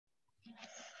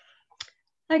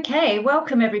Okay,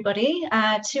 welcome everybody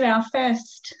to our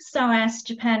first SOAS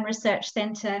Japan Research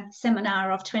Centre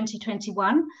seminar of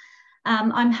 2021.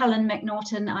 I'm Helen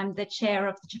McNaughton. I'm the chair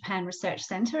of the Japan Research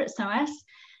Centre at SOAS.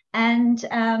 And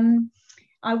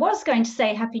I was going to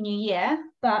say Happy New Year,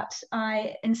 but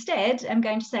I instead am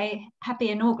going to say Happy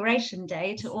Inauguration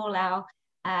Day to all our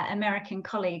American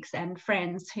colleagues and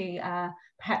friends who are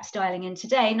perhaps dialing in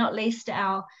today, not least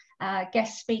our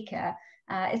guest speaker.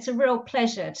 It's a real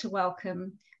pleasure to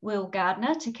welcome Will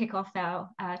Gardner to kick off our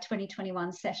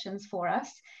 2021 sessions for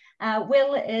us.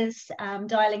 Will is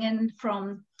dialing in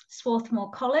from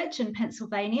Swarthmore College in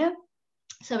Pennsylvania,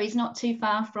 so he's not too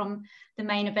far from the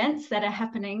main events that are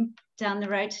happening down the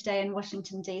road today in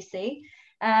Washington, DC.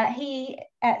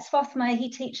 At Swarthmore, he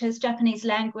teaches Japanese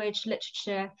language,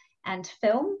 literature, and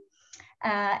film.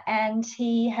 And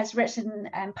he has written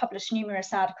and published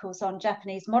numerous articles on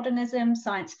Japanese modernism,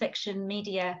 science fiction,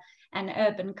 media, and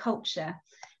urban culture.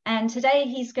 And today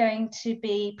he's going to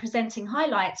be presenting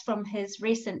highlights from his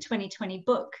recent 2020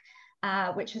 book,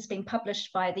 which has been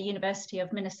published by the University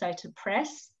of Minnesota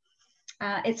Press.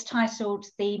 It's titled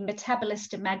The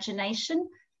Metabolist Imagination,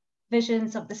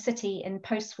 Visions of the City in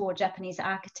Post-War Japanese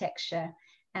Architecture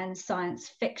and Science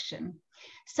Fiction.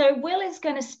 So Will is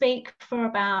going to speak for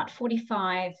about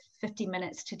 45, 50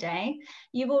 minutes today.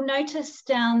 You will notice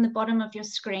down the bottom of your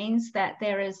screens that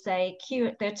there are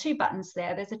two buttons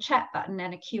there. There's a chat button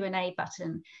and a Q&A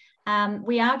button.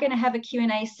 We are going to have a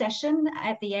Q&A session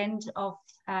at the end of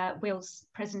Will's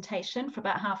presentation for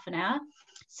about half an hour.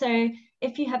 So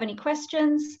if you have any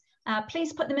questions,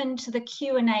 please put them into the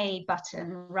Q&A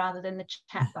button rather than the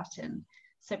chat button.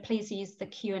 So please use the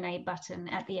Q&A button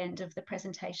at the end of the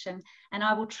presentation, and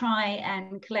I will try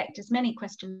and collect as many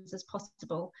questions as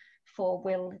possible for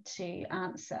Will to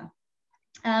answer.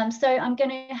 So I'm going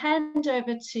to hand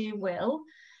over to Will.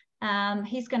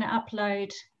 He's going to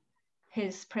upload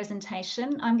his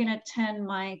presentation. I'm going to turn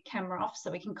my camera off so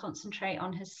we can concentrate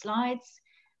on his slides,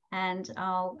 and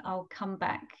I'll come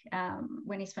back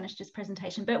when he's finished his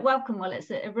presentation. But welcome, Will.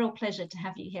 It's a real pleasure to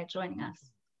have you here joining us.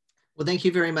 Well, thank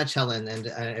you very much, Helen, and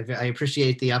I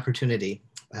appreciate the opportunity.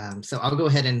 So I'll go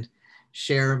ahead and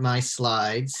share my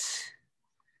slides.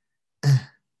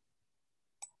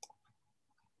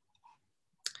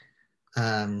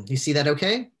 You see that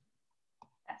okay?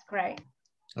 That's great.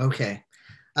 Okay.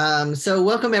 So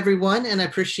welcome everyone, and I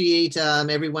appreciate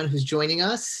everyone who's joining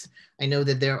us. I know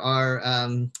that there are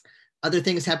other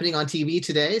things happening on TV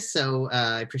today, so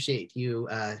I appreciate you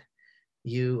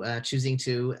choosing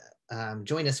to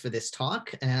join us for this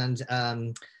talk. And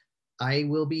I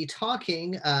will be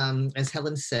talking, as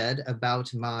Helen said,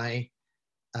 about my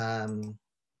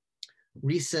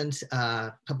recent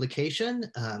publication,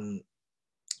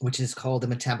 which is called The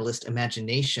Metabolist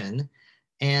Imagination.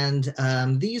 And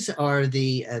these are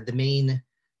the main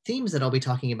themes that I'll be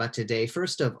talking about today.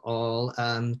 First of all,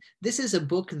 this is a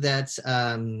book that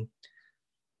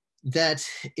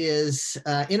is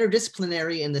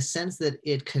interdisciplinary in the sense that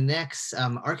it connects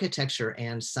architecture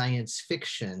and science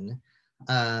fiction.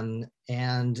 And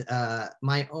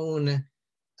my own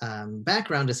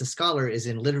background as a scholar is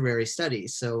in literary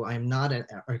studies, so I'm not an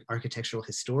architectural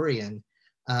historian.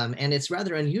 And it's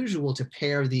rather unusual to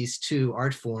pair these two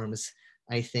art forms,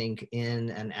 I think,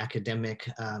 in an academic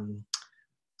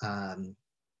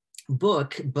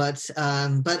book. But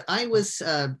I was,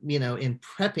 in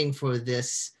prepping for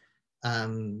this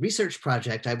research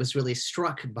project, I was really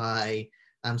struck by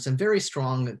some very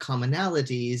strong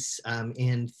commonalities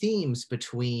in themes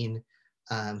between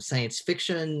science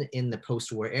fiction in the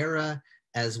post-war era,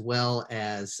 as well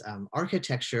as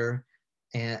architecture,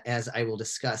 as I will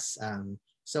discuss.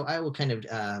 So I will kind of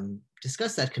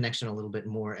discuss that connection a little bit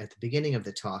more at the beginning of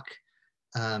the talk.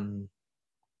 I'm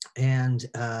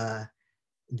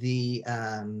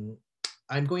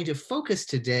going to focus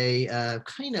today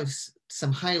kind of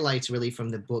some highlights really from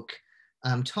the book,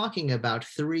 talking about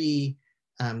three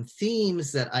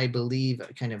themes that I believe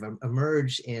kind of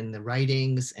emerge in the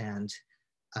writings and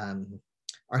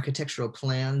architectural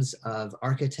plans of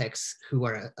architects who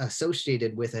are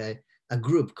associated with a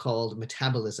group called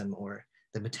Metabolism, or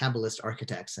the Metabolist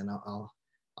architects, and I'll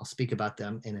speak about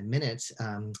them in a minute.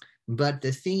 But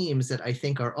the themes that I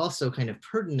think are also kind of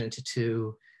pertinent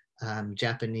to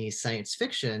Japanese science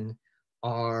fiction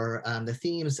are the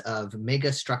themes of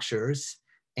megastructures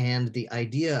and the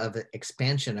idea of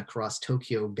expansion across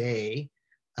Tokyo Bay.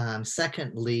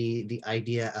 Secondly, the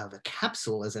idea of a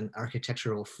capsule as an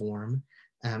architectural form,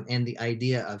 and the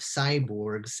idea of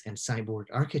cyborgs and cyborg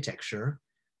architecture.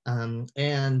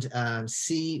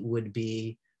 C would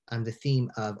be the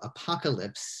theme of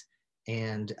apocalypse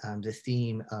and the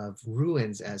theme of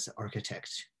ruins as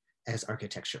architecture.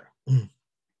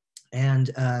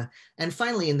 And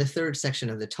finally, in the third section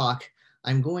of the talk,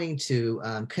 I'm going to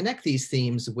connect these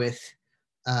themes with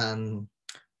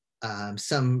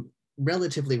some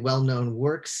relatively well-known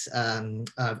works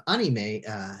of anime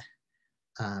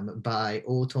by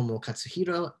Ôtomo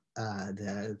Katsuhiro,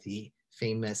 the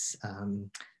famous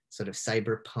sort of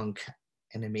cyberpunk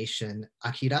animation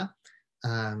Akira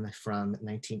from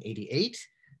 1988,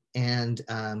 and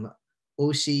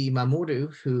Oshii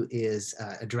Mamoru, who is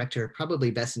a director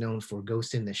probably best known for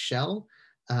Ghost in the Shell,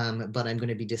 but I'm going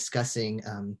to be discussing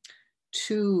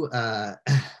two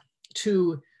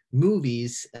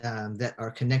movies that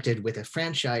are connected with a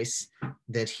franchise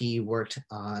that he worked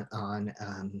on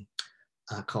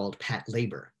called Pat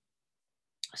Labor.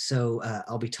 So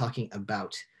I'll be talking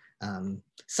about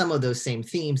some of those same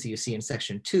themes that you see in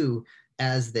section 2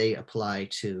 as they apply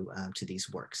to these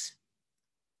works.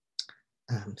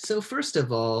 So first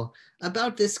of all,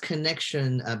 about this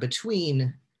connection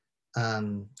between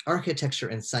architecture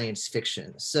and science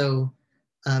fiction. So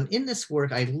in this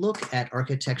work, I look at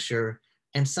architecture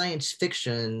and science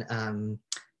fiction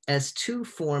as two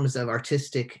forms of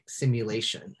artistic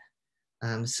simulation.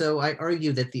 So I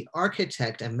argue that the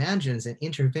architect imagines an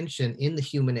intervention in the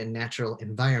human and natural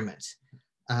environment.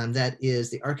 That is,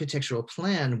 the architectural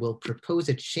plan will propose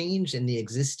a change in the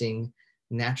existing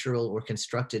natural or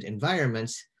constructed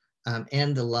environment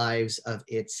and the lives of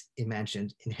its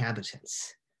imagined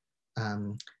inhabitants.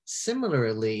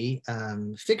 Similarly,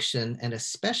 fiction, and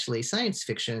especially science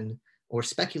fiction or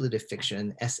speculative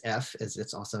fiction, SF as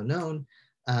it's also known,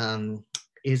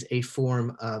 is a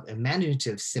form of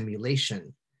imaginative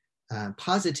simulation,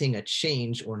 positing a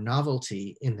change or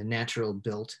novelty in the natural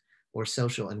built or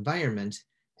social environment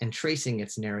and tracing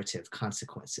its narrative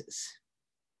consequences.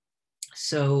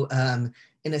 So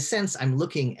in a sense, I'm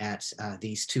looking at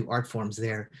these two art forms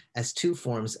there as two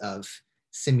forms of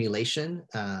simulation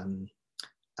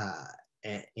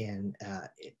in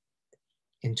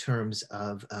terms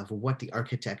of what the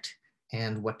architect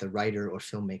and what the writer or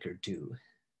filmmaker do.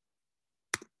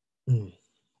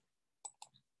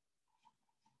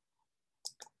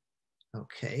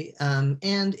 Okay,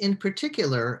 and in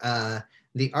particular,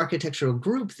 the architectural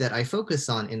group that I focus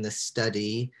on in the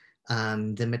study,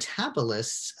 the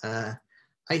Metabolists,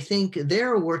 I think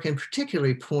their work in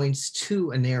particular points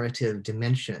to a narrative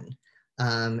dimension.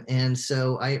 And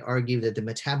so I argue that the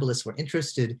Metabolists were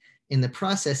interested in the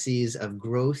processes of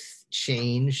growth,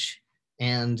 change,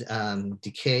 and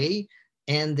decay,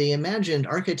 and they imagined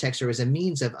architecture as a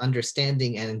means of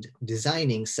understanding and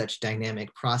designing such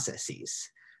dynamic processes.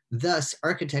 Thus,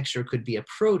 architecture could be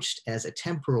approached as a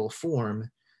temporal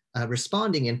form,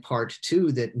 responding in part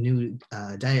to the new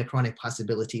diachronic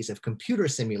possibilities of computer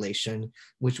simulation,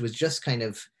 which was just kind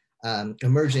of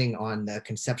emerging on the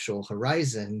conceptual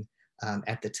horizon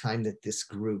at the time that this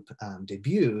group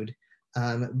debuted.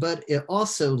 But it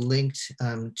also linked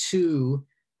to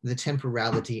the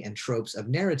temporality and tropes of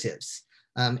narratives.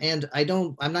 And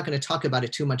I'm not going to talk about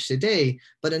it too much today,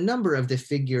 but a number of the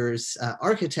figures,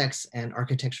 architects and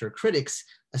architecture critics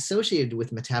associated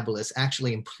with Metabolists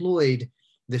actually employed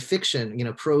the fiction,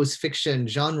 prose fiction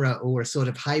genre, or sort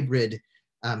of hybrid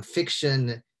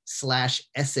fiction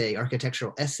 / essay,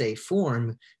 architectural essay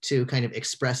form to kind of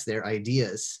express their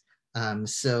ideas.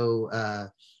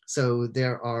 So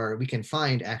we can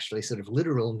find actually sort of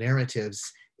literal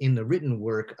narratives in the written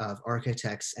work of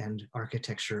architects and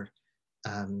architecture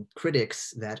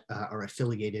critics that are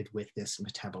affiliated with this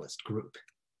Metabolist group.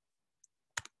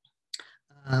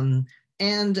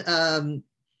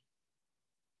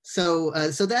 So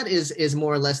that is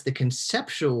more or less the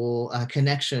conceptual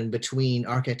connection between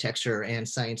architecture and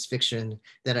science fiction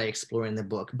that I explore in the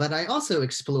book. But I also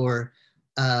explore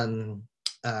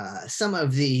some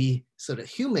of the sort of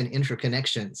human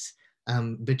interconnections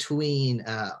between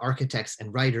architects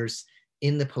and writers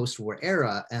in the post-war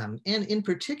era. And in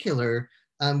particular,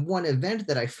 one event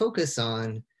that I focus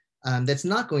on that's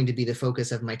not going to be the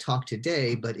focus of my talk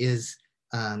today, but is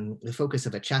the focus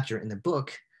of a chapter in the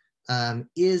book,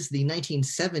 is the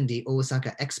 1970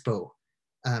 Osaka Expo.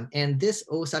 And this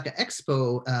Osaka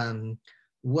Expo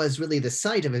was really the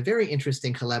site of a very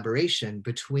interesting collaboration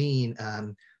between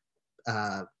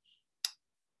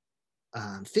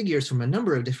figures from a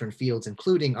number of different fields,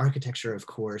 including architecture, of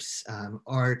course,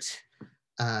 art,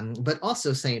 but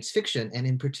also science fiction. And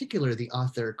in particular, the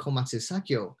author Komatsu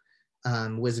Sakyô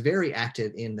was very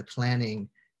active in the planning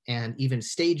and even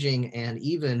staging and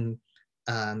even,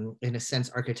 in a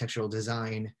sense, architectural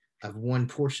design of one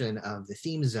portion of the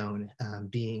theme zone,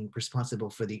 being responsible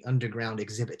for the underground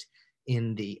exhibit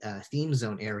in the theme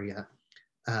zone area.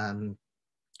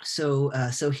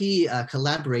 So he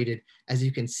collaborated, as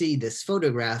you can see, this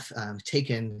photograph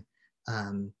taken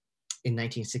in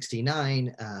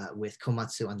 1969 with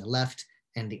Komatsu on the left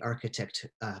and the architect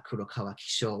Kurokawa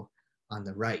Kisho on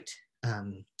the right.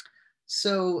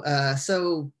 So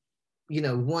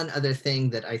one other thing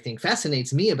that I think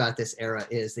fascinates me about this era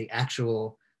is the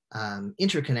actual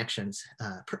interconnections,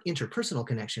 interpersonal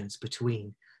connections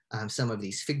between some of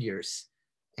these figures.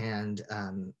 And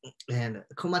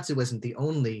Komatsu wasn't the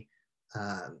only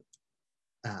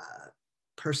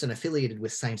person affiliated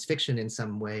with science fiction in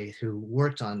some way who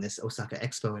worked on this Osaka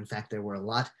Expo. In fact, there were a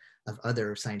lot of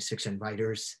other science fiction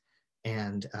writers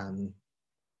and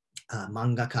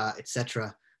mangaka,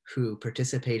 etc., who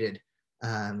participated,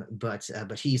 but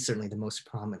he's certainly the most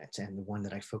prominent and the one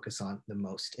that I focus on the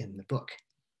most in the book.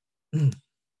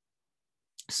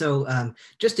 So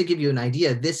just to give you an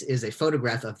idea, this is a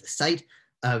photograph of the site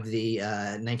of the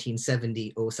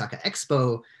 1970 Osaka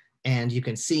Expo. And you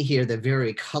can see here the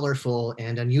very colorful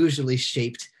and unusually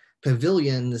shaped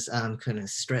pavilions kind of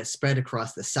spread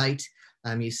across the site.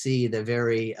 You see the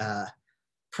very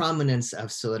prominence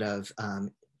of sort of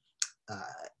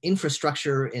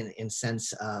infrastructure in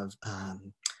sense of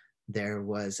there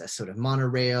was a sort of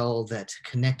monorail that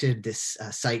connected this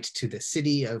site to the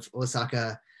city of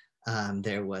Osaka.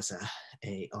 There was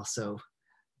also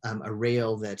a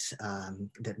rail that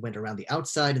went around the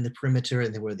outside and the perimeter,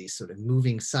 and there were these sort of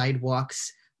moving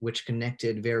sidewalks which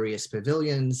connected various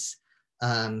pavilions.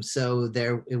 So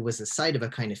it was a site of a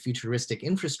kind of futuristic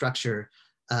infrastructure,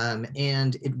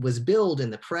 and it was billed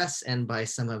in the press and by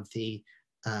some of the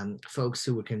folks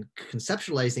who were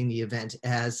conceptualizing the event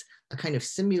as a kind of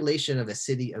simulation of a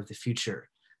city of the future.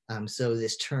 So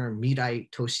this term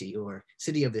Mirai Toshi, or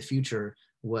city of the future,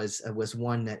 was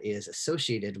one that is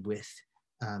associated with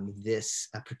this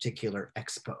particular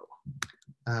expo.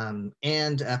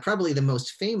 And probably the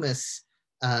most famous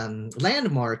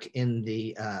landmark in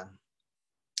the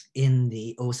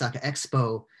Osaka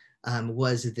Expo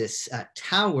was this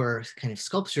tower kind of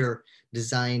sculpture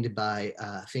designed by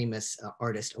famous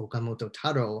artist Okamoto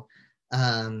Taro.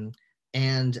 And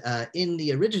in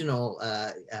the original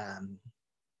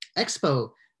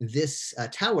expo, this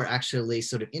tower actually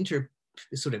sort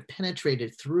of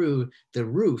penetrated through the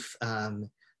roof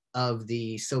of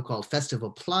the so-called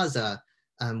Festival Plaza,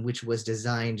 which was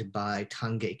designed by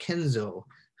Tange Kenzo,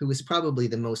 who was probably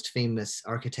the most famous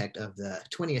architect of the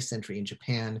 20th century in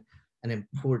Japan, an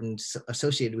important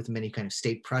associated with many kind of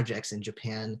state projects in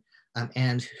Japan,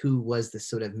 and who was the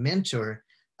sort of mentor,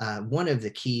 one of the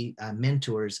key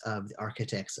mentors of the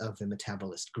architects of the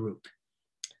Metabolist group.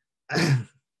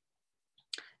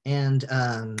 And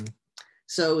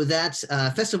so that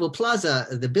Festival Plaza,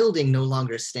 the building no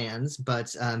longer stands,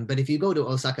 but if you go to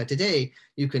Osaka today,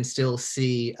 you can still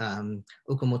see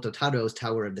Okamoto Taro's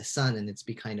Tower of the Sun, and it's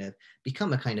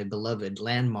become a kind of beloved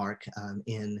landmark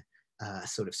in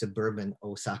sort of suburban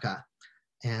Osaka.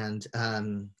 And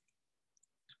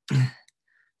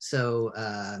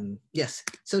yes,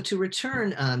 so to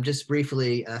return just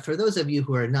briefly, for those of you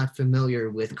who are not familiar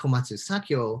with Komatsu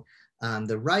Sakyô,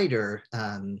 the writer,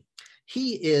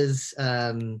 he is,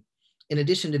 in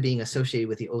addition to being associated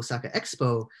with the Osaka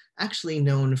Expo, actually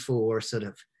known for sort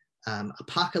of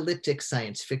apocalyptic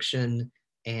science fiction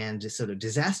and sort of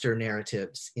disaster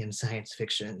narratives in science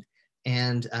fiction.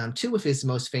 And two of his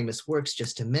most famous works,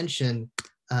 just to mention,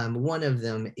 one of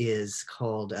them is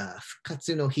called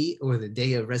Katsu no Hi, or The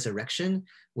Day of Resurrection,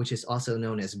 which is also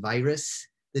known as Virus,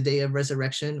 The Day of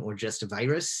Resurrection, or just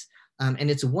Virus. And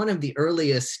it's one of the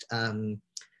earliest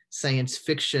science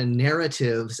fiction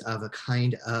narratives of a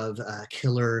kind of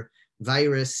killer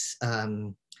virus,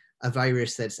 a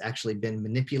virus that's actually been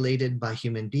manipulated by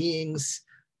human beings,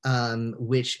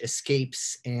 which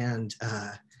escapes and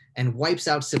wipes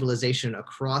out civilization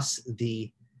across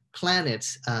the planet,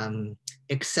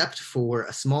 except for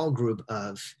a small group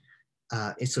of,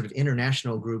 a sort of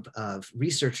international group of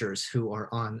researchers who are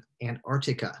on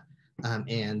Antarctica.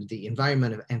 And the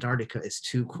environment of Antarctica is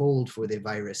too cold for the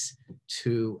virus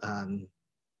to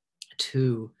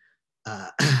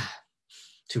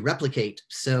replicate.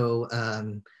 So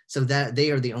that they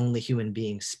are the only human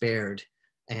beings spared.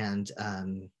 And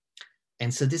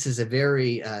so this is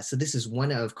this is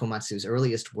one of Komatsu's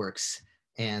earliest works,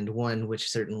 and one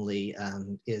which certainly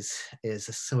is a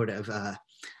sort of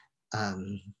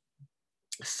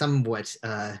somewhat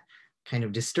kind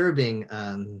of disturbing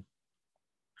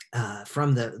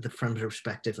from the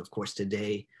perspective, of course,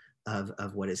 today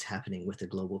of what is happening with the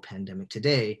global pandemic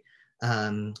today,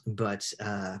 but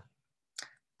a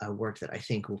work that I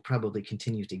think will probably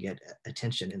continue to get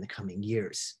attention in the coming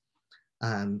years.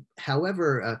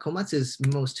 However, Komatsu's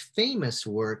most famous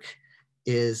work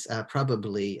is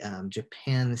probably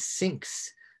Japan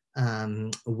Sinks,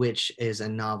 which is a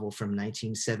novel from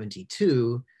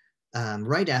 1972,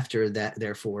 right after that,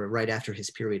 therefore, right after his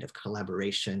period of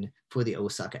collaboration for the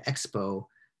Osaka Expo.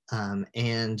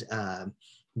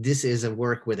 This is a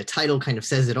work where the title kind of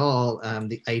says it all.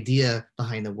 The idea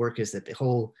behind the work is that the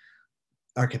whole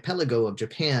archipelago of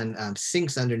Japan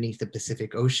sinks underneath the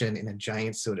Pacific Ocean in a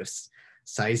giant sort of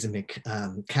seismic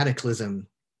cataclysm.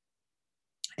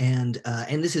 And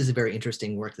this is a very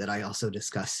interesting work that I also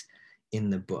discuss in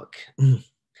the book.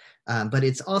 But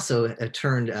it's also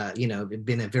been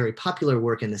a very popular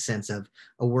work in the sense of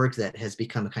a work that has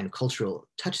become a kind of cultural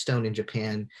touchstone in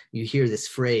Japan. You hear this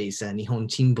phrase, Nihon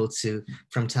Chinbotsu,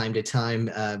 from time to time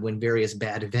when various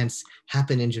bad events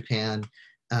happen in Japan.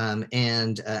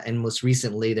 And most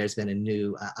recently, there's been a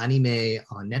new anime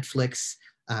on Netflix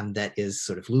that is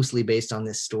sort of loosely based on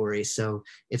this story. So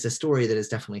it's a story that has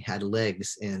definitely had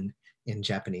legs in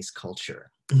Japanese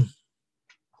culture.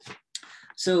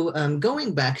 So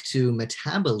going back to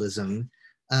metabolism,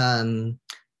 and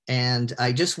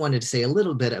I just wanted to say a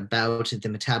little bit about the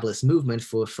metabolist movement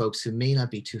for folks who may not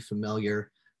be too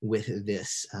familiar with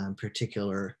this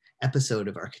particular episode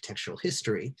of architectural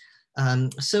history.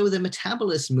 So the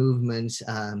metabolist movement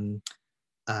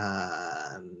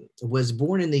was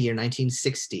born in the year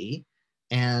 1960,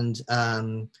 and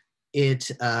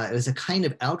it was a kind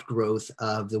of outgrowth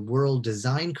of the World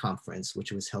Design Conference,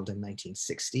 which was held in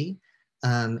 1960.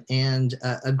 And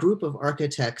a group of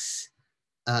architects,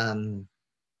 some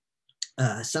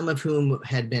of whom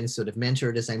had been sort of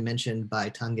mentored, as I mentioned, by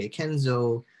Tange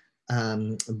Kenzo,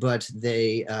 but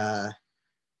they,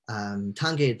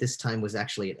 Tange at this time was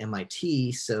actually at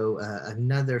MIT, so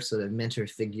another sort of mentor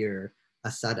figure,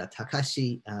 Asada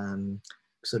Takashi,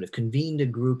 sort of convened a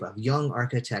group of young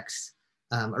architects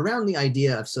around the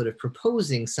idea of sort of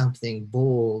proposing something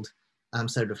bold,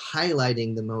 sort of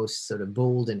highlighting the most sort of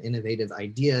bold and innovative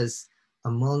ideas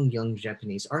among young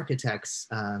Japanese architects.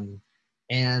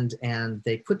 And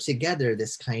they put together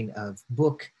this kind of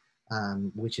book,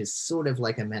 which is sort of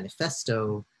like a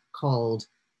manifesto called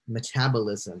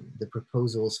Metabolism, the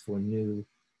Proposals for New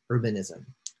Urbanism.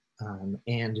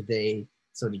 And they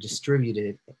sort of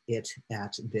distributed it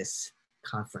at this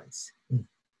conference.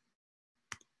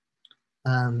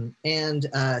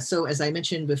 So as I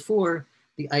mentioned before,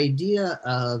 the idea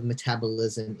of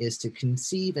metabolism is to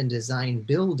conceive and design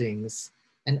buildings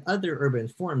and other urban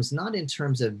forms, not in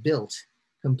terms of built,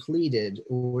 completed,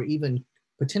 or even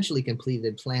potentially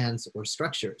completed plans or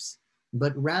structures,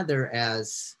 but rather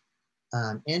as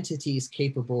entities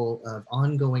capable of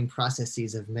ongoing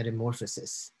processes of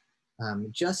metamorphosis,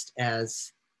 just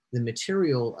as the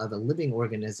material of a living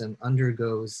organism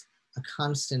undergoes a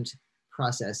constant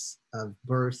process of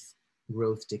birth,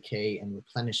 growth, decay, and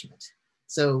replenishment.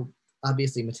 So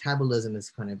obviously metabolism is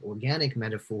kind of organic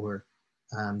metaphor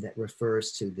that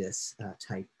refers to this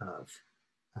type of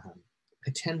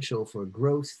potential for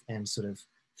growth and sort of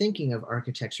thinking of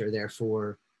architecture,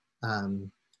 therefore,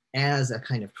 as a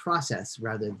kind of process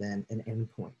rather than an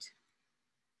endpoint.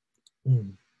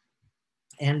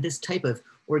 And this type of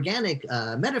organic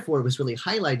metaphor was really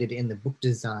highlighted in the book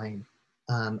design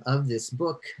of this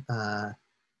book.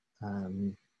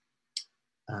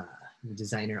 The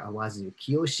designer Awazu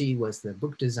Kiyoshi was the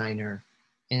book designer,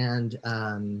 and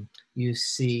you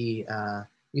see, a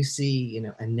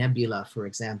nebula, for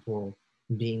example,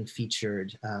 being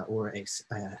featured, or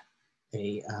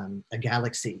a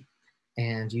galaxy,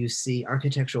 and you see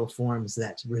architectural forms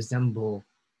that resemble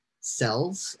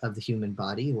cells of the human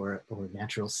body or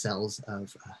natural cells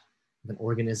of an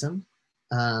organism,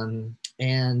 and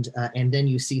then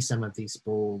you see some of these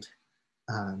bold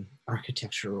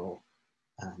architectural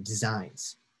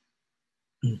designs.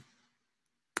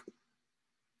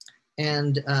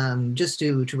 And just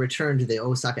to return to the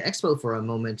Osaka Expo for a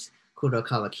moment,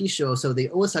 Kurokawa Kisho, so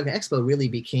the Osaka Expo really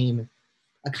became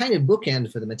a kind of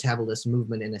bookend for the metabolist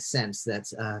movement in a sense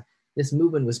that this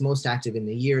movement was most active in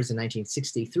the years of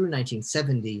 1960 through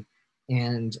 1970,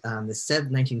 and the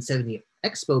 1970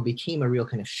 Expo became a real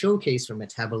kind of showcase for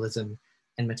metabolism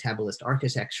and metabolist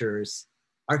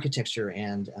architecture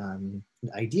and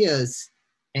ideas.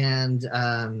 And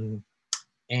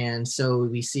so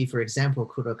we see, for example,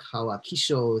 Kurokawa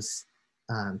Kisho's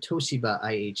Toshiba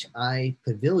IHI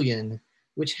Pavilion,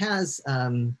 which has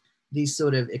these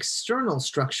sort of external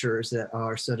structures that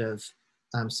are sort of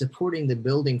supporting the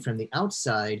building from the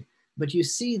outside, but you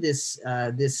see this,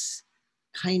 this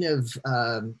kind of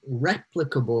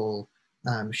replicable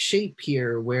shape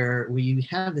here where you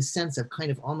have the sense of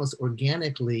kind of almost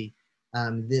organically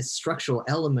this structural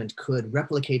element could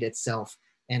replicate itself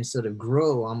and sort of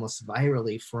grow almost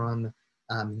virally from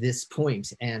this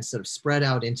point and sort of spread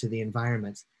out into the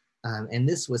environment. And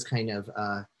this was kind of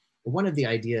one of the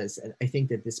ideas. I think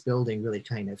that this building really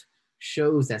kind of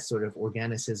shows that sort of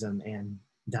organicism and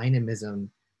dynamism,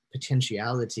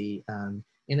 potentiality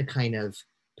in a kind of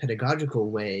pedagogical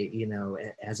way, you know,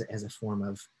 as a form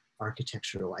of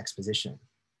architectural exposition.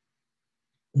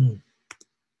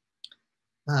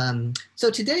 So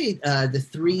today, the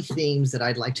three themes that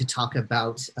I'd like to talk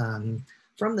about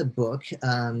from the book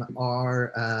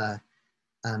are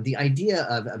the idea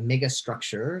of a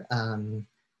megastructure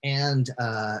and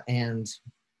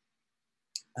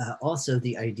also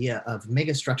the idea of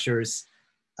megastructures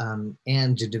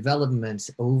and the development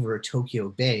over Tokyo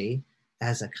Bay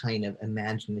as a kind of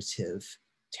imaginative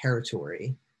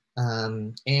territory.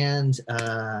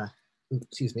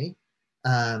 Excuse me.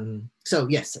 So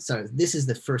yes, so this is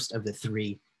the first of the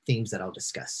three themes that I'll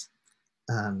discuss.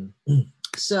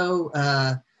 So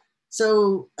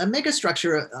a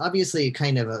megastructure, obviously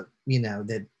kind of a, you know,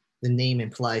 that the name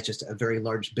implies just a very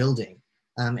large building.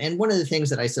 And one of the things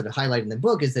that I sort of highlight in the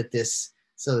book is that this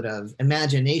sort of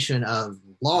imagination of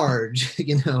large,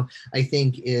 you know, I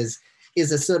think is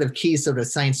a sort of key sort of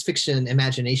science fiction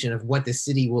imagination of what the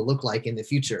city will look like in the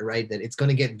future, right? That it's going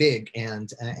to get big,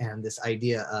 and this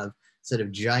idea of sort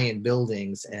of giant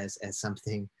buildings as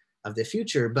something of the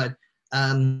future. But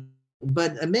a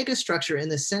megastructure, in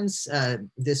the sense,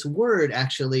 this word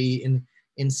actually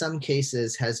in some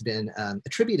cases has been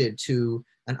attributed to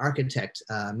an architect,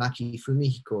 Maki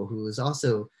Fumihiko, who has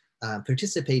also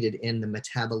participated in the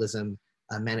Metabolism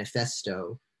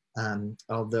manifesto,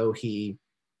 although he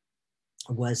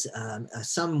was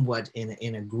somewhat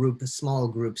in a group, a small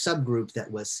group, subgroup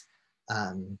that was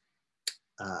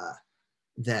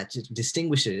that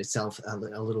distinguished itself a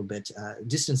little bit,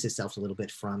 distanced itself a little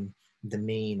bit from the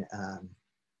main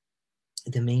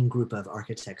group of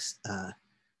architects,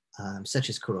 such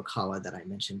as Kurokawa that I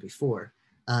mentioned before.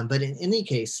 But in any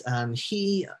case,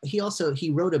 he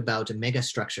wrote about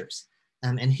megastructures,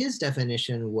 and his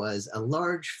definition was a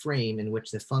large frame in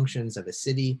which the functions of a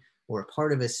city or a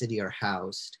part of a city are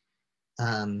housed.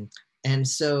 And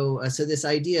so this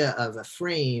idea of a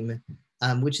frame,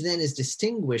 which then is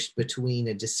distinguished between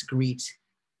a discrete,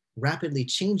 rapidly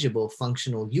changeable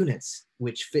functional units,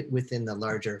 which fit within the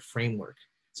larger framework.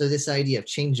 So this idea of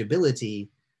changeability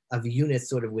of units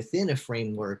sort of within a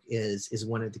framework is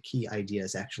one of the key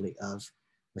ideas actually of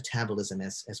metabolism,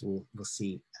 as we'll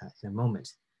see in a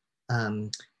moment.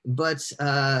 But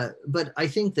I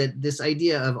think that this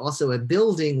idea of also a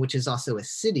building, which is also a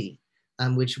city,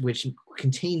 which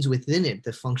contains within it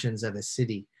the functions of a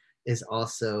city, is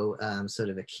also sort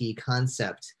of a key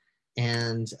concept.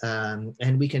 And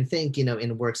we can think, you know,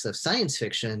 in works of science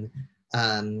fiction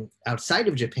outside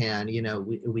of Japan, you know,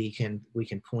 we can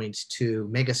point to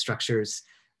megastructures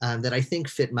that I think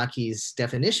fit Maki's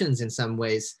definitions in some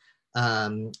ways,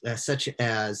 such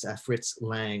as Fritz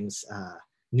Lang's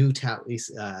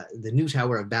the New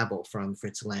Tower of Babel from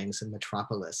Fritz Lang's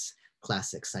Metropolis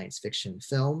classic science fiction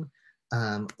film,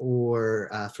 or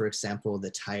for example,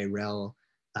 the Tyrell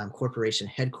Corporation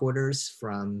headquarters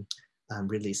from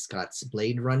Ridley Scott's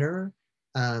Blade Runner,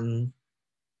 and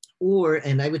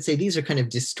I would say these are kind of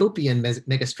dystopian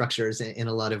megastructures in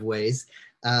a lot of ways,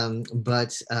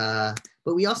 but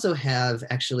we also have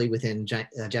actually within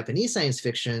Japanese science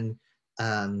fiction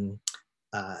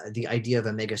the idea of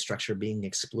a megastructure being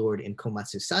explored in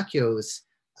Komatsu Sakyo's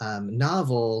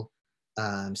novel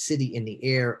City in the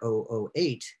Air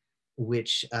 008,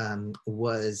 which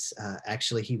was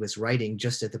actually he was writing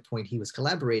just at the point he was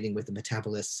collaborating with the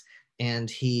Metabolists, and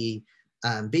he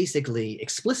basically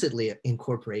explicitly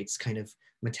incorporates kind of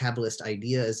metabolist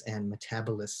ideas and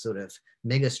metabolist sort of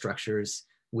megastructures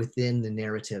within the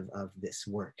narrative of this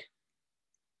work.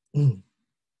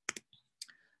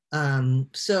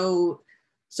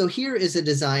 So here is a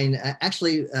design,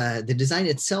 actually the design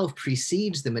itself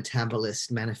precedes the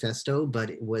Metabolist Manifesto, but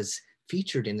it was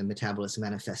featured in the Metabolist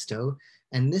Manifesto.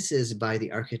 And this is by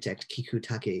the architect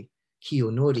Kikutake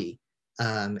Kiyonori.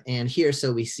 And here,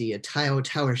 so we see a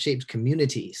tower-shaped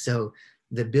community. So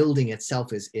the building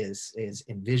itself is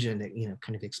envisioned, you know,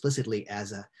 kind of explicitly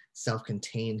as a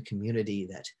self-contained community,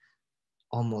 that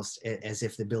almost as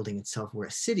if the building itself were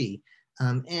a city.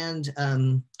 And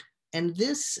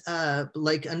this,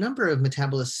 like a number of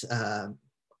Metabolist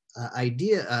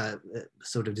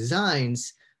sort of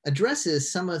designs,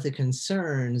 addresses some of the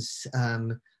concerns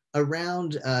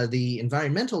around the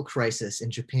environmental crisis in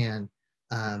Japan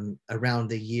around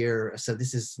the year, so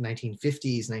this is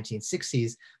 1950s,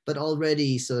 1960s, but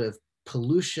already sort of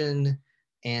pollution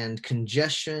and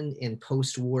congestion in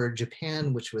post-war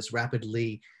Japan, which was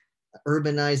rapidly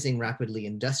urbanizing, rapidly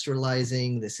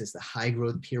industrializing. This is the high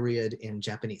growth period in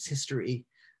Japanese history.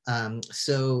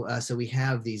 So we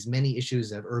have these many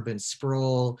issues of urban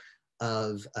sprawl,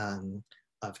 of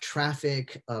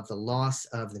traffic, of the loss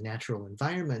of the natural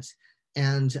environment.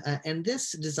 And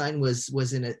this design was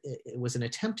an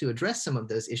attempt to address some of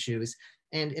those issues,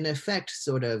 and in effect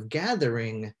sort of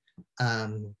gathering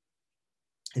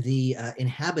the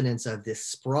inhabitants of this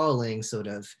sprawling sort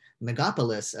of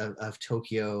megapolis of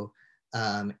Tokyo,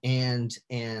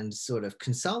 and sort of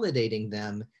consolidating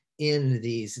them in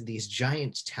these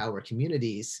giant tower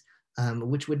communities,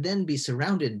 which would then be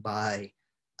surrounded by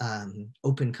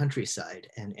open countryside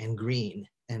and green.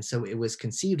 And so it was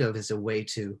conceived of as a way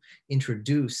to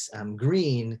introduce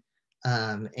green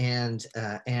and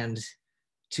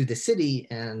to the city,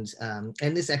 and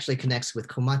this actually connects with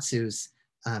Komatsu's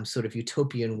sort of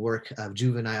utopian work of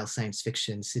juvenile science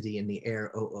fiction, City in the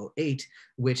Air 008,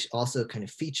 which also kind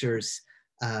of features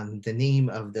the name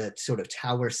of the sort of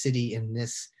tower city in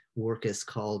this work is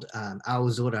called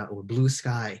Aozora, or Blue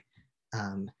Sky,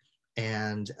 and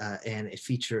it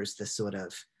features the sort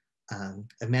of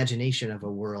imagination of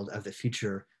a world of the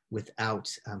future without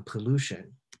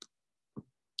pollution.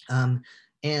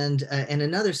 And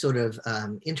another sort of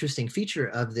interesting feature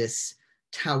of this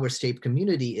tower-shaped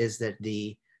community is that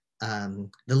the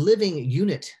living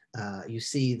unit, you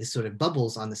see the sort of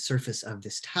bubbles on the surface of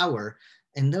this tower,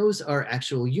 and those are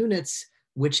actual units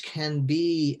which can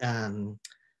be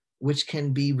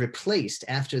replaced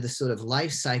after the sort of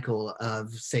life cycle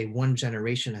of, say, one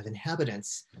generation of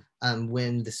inhabitants.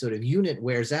 When the sort of unit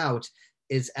wears out,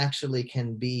 it actually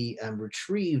can be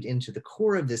retrieved into the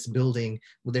core of this building,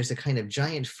 where there's a kind of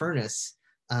giant furnace,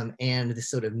 and the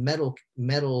sort of metal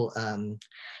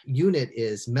unit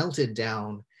is melted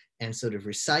down and sort of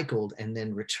recycled and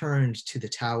then returned to the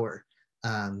tower.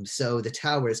 So the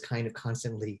tower is kind of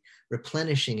constantly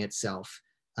replenishing itself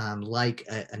like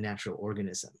a natural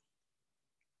organism.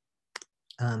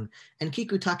 And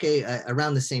Kikutake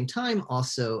around the same time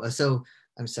also, so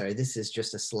I'm sorry, this is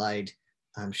just a slide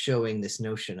showing this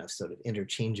notion of sort of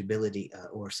interchangeability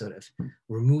or sort of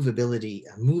movability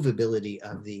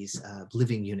of these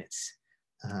living units.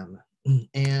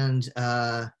 And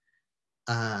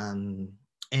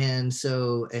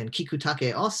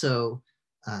Kikutake also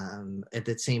at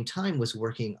the same time was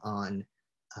working on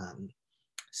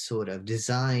sort of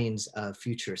designs of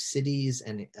future cities,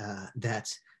 and that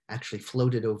actually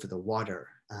floated over the water.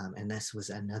 And this was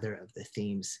another of the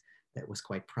themes that was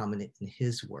quite prominent in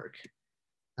his work.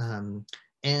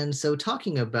 And so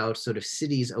talking about sort of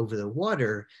cities over the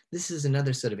water, this is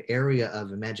another sort of area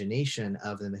of imagination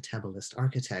of the metabolist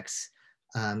architects,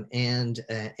 and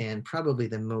probably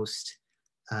the most,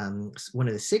 one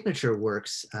of the signature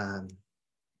works,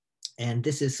 and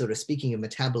this is sort of speaking of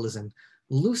metabolism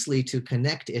loosely to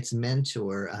connect its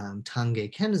mentor,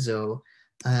 Tange Kenzo,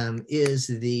 is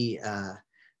the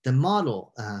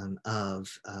model of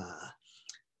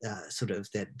sort of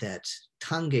that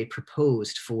Tange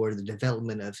proposed for the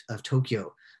development of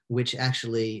Tokyo, which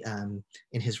actually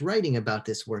in his writing about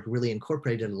this work really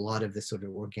incorporated a lot of the sort of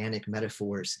organic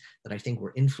metaphors that I think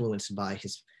were influenced by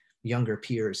his younger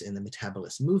peers in the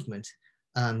metabolist movement.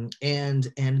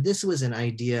 And this was an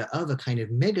idea of a kind of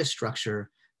megastructure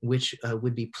which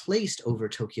would be placed over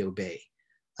Tokyo Bay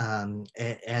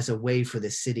as a way for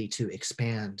the city to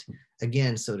expand,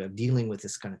 again, sort of dealing with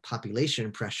this kind of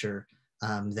population pressure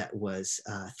that was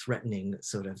threatening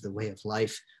sort of the way of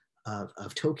life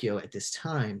of Tokyo at this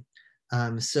time.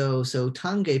 So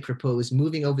Tange proposed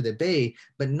moving over the bay,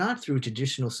 but not through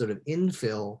traditional sort of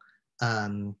infill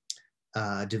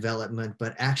development,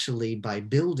 but actually by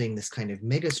building this kind of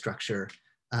megastructure,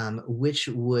 which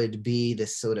would be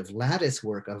this sort of lattice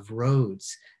work of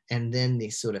roads, and then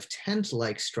these sort of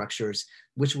tent-like structures,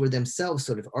 which were themselves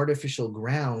sort of artificial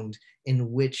ground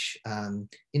in which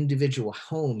individual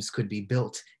homes could be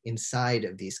built inside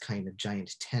of these kind of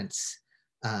giant tents.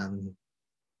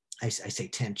 I say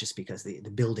tent just because the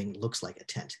building looks like a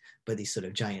tent, but these sort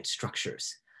of giant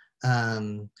structures.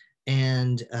 And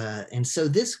so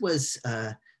this was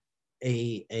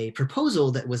a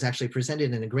proposal that was actually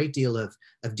presented in a great deal of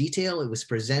detail. It was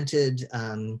presented,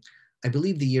 I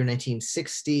believe, the year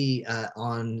 1960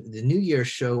 on the New Year's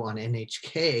show on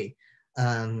NHK.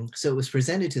 So it was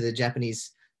presented to the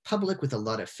Japanese public with a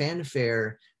lot of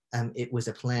fanfare. It was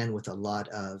a plan with a lot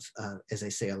of, as I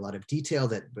say, a lot of detail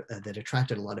that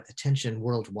attracted a lot of attention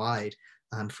worldwide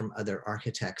from other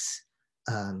architects,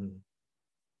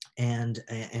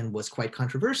 and was quite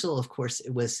controversial. Of course,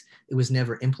 it was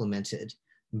never implemented.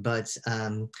 But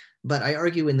I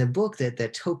argue in the book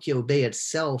that Tokyo Bay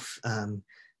itself,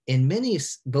 in many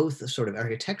both sort of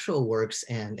architectural works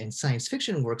and science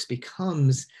fiction works,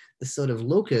 becomes the sort of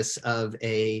locus of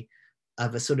a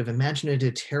sort of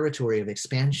imaginative territory of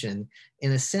expansion,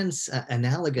 in a sense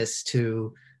analogous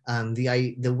to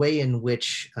the way in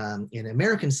which in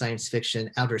American science fiction,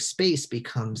 outer space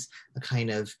becomes a kind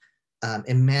of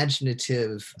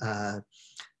imaginative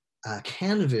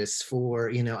canvas for,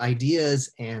 you know,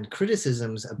 ideas and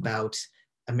criticisms about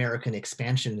American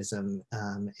expansionism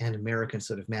and American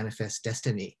sort of manifest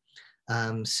destiny.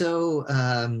 So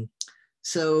I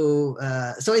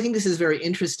think this is very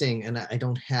interesting, and I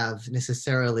don't have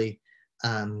necessarily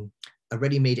a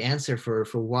ready-made answer for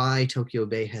why Tokyo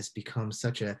Bay has become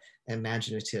such a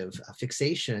imaginative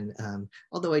fixation.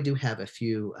 Although I do have a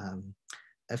few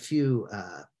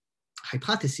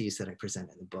hypotheses that I present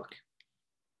in the book.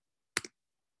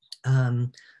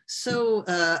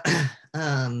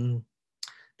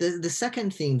 The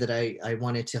second theme that I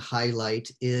wanted to highlight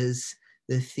is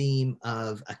the theme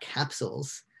of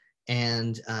capsules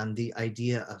and the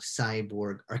idea of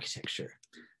cyborg architecture.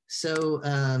 So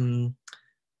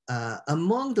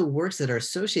among the works that are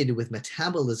associated with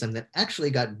metabolism that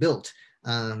actually got built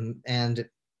and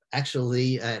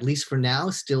actually, at least for now,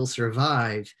 still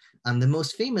survive, the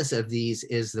most famous of these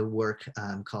is the work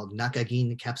called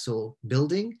Nakagin Capsule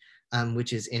Building,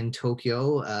 which is in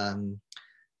Tokyo,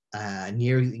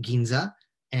 near Ginza,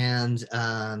 and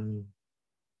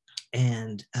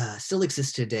still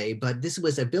exists today. But this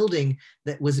was a building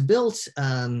that was built,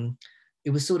 it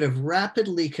was sort of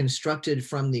rapidly constructed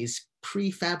from these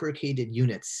prefabricated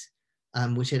units,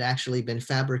 which had actually been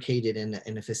fabricated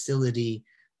in a facility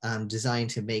designed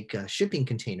to make shipping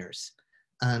containers.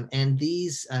 And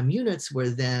these units were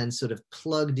then sort of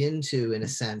plugged into, in a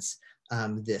sense,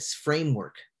 this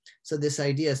framework. So this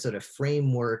idea, sort of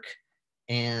framework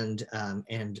and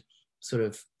sort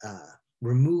of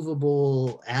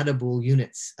removable, addable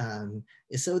units.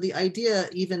 So the idea,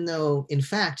 even though in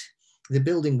fact the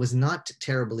building was not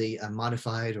terribly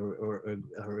modified or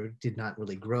did not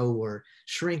really grow or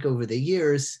shrink over the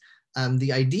years,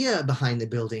 the idea behind the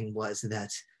building was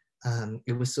that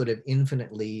it was sort of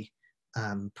infinitely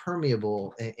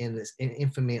permeable, and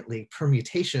infinitely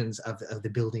permutations of the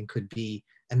building could be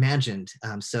imagined.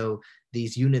 So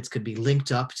these units could be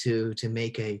linked up to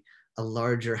make a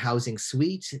larger housing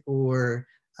suite, or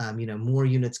you know, more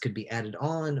units could be added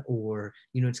on, or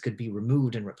units could be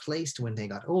removed and replaced when they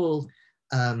got old.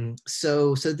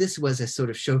 So this was a sort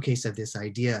of showcase of this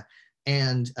idea.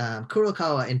 And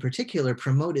Kurokawa in particular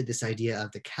promoted this idea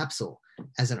of the capsule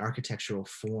as an architectural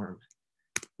form.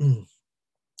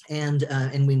 And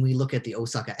when we look at the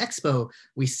Osaka Expo,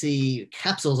 we see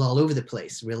capsules all over the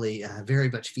place, really very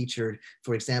much featured,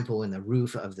 for example, in the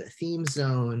roof of the theme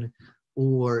zone,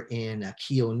 or in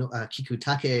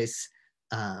Kikutake's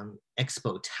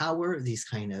Expo Tower, these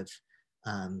kind of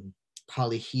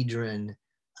polyhedron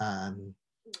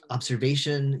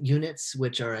observation units,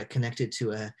 which are connected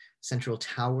to a central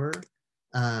tower,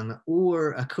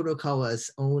 or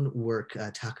Kurokawa's own work,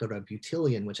 Takara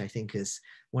Butillion, which I think is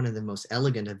one of the most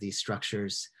elegant of these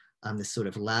structures, this sort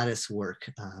of lattice work,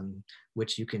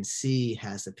 which you can see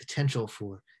has the potential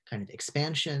for kind of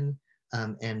expansion,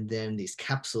 and then these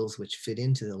capsules which fit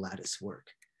into the lattice work.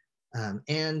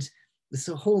 And this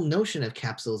whole notion of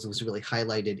capsules was really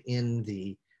highlighted in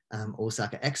the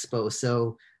Osaka Expo.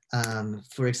 So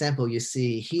for example, you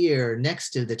see here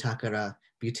next to the Takara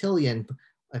Butillion,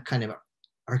 a kind of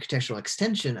architectural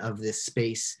extension of this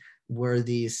space were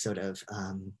these sort of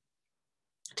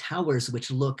towers,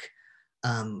 which look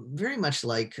very much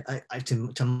like,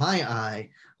 to my eye,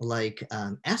 like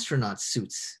astronaut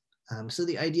suits. So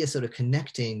the idea sort of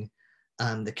connecting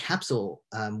the capsule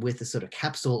with the sort of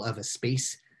capsule of a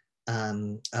space,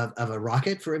 of a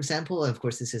rocket, for example. Of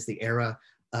course, this is the era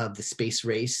of the space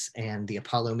race and the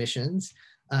Apollo missions.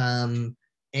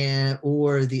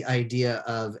 Or the idea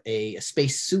of a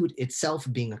space suit itself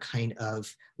being a kind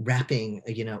of wrapping,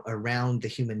 you know, around the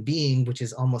human being, which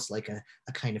is almost like a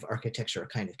kind of architecture, a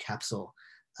kind of capsule.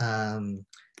 And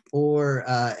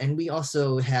we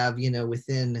also have, you know,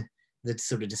 within the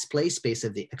sort of display space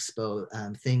of the expo,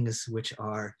 things which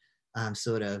are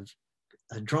sort of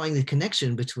drawing the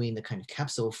connection between the kind of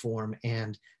capsule form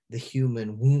and the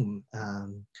human womb.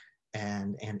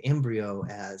 And embryo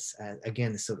as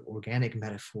again, this sort of organic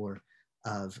metaphor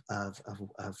of a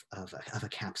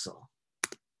capsule.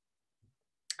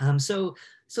 So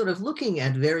sort of looking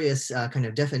at various kind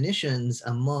of definitions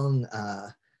among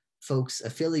folks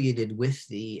affiliated with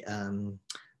the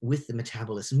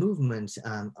metabolist movement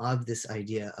of this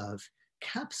idea of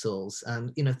capsules,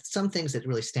 some things that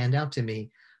really stand out to me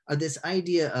are this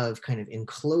idea of kind of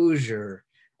enclosure,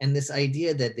 and this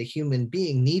idea that the human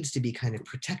being needs to be kind of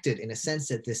protected, in a sense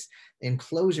that this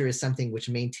enclosure is something which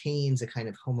maintains a kind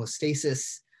of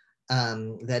homeostasis,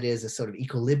 that is a sort of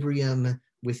equilibrium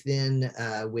within,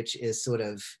 which is sort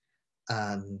of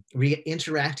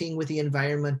interacting with the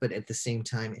environment, but at the same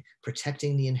time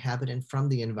protecting the inhabitant from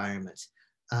the environment.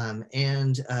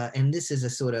 And this is a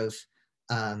sort of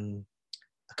a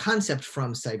concept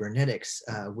from cybernetics,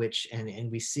 which,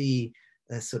 and we see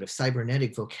a sort of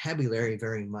cybernetic vocabulary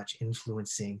very much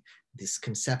influencing this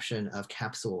conception of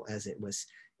capsule as it was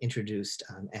introduced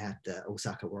at the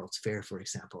Osaka World's Fair, for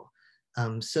example.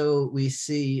 So we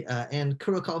see, and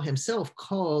Kurokawa himself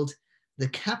called the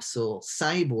capsule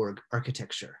cyborg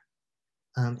architecture.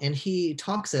 And he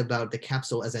talks about the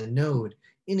capsule as a node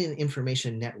in an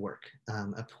information network,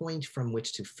 a point from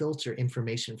which to filter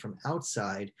information from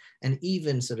outside and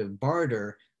even sort of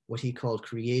barter what he called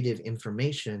creative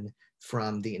information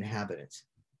from the inhabitant.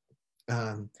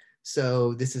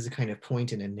 So this is a kind of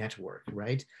point in a network,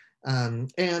 right?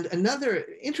 And another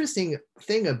interesting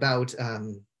thing about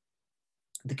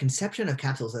the conception of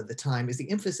capsules at the time is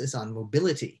the emphasis on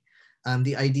mobility.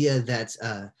 The idea that,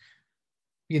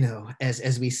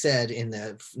 as we said in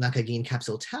the Nakagin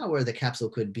capsule tower, the capsule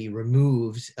could be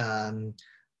removed,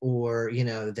 or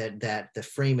that the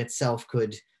frame itself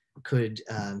could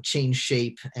change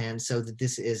shape, and so that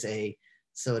this is a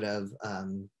sort of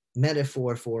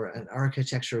metaphor for an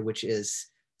architecture which is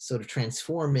sort of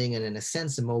transforming and in a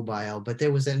sense mobile. But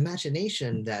there was an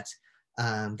imagination that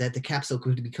that the capsule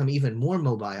could become even more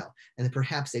mobile, and that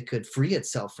perhaps it could free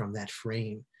itself from that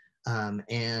frame.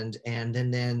 And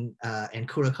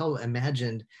Kurokawa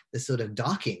imagined this sort of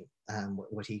docking,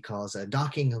 what he calls a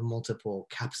docking of multiple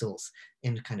capsules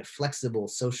in kind of flexible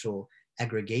social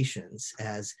aggregations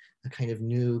as a kind of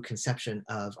new conception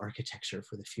of architecture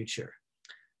for the future.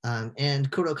 And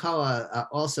Kurokawa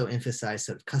also emphasized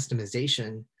sort of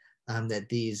customization, that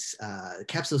these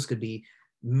capsules could be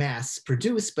mass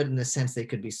produced, but in a sense they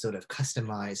could be sort of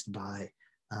customized by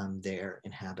their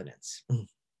inhabitants.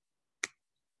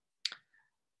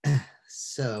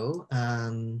 So,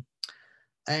 one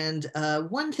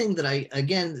thing that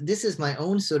again, this is my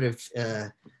own sort of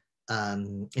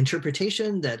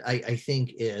interpretation that I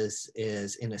think is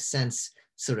in a sense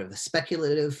sort of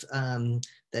speculative,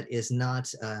 that is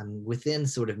not within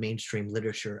sort of mainstream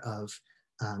literature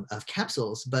of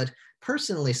capsules, but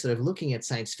personally sort of looking at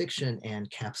science fiction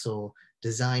and capsule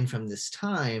design from this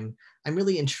time, I'm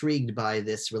really intrigued by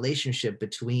this relationship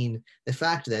between the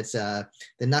fact that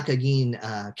the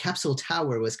Nakagin capsule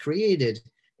tower was created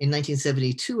in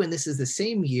 1972, and this is the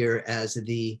same year as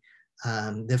the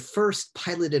first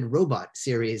piloted robot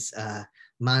series,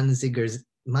 Manzinger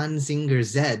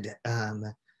Z,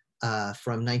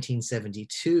 from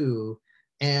 1972.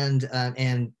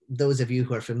 And those of you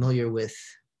who are familiar with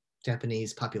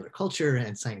Japanese popular culture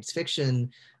and science fiction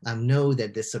know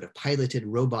that this sort of piloted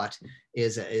robot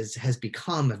has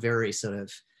become a very sort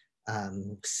of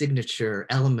signature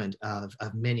element of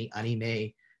many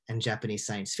anime and Japanese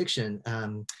science fiction.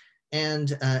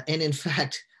 And in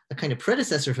fact, a kind of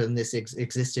predecessor from this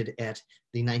existed at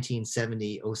the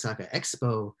 1970 Osaka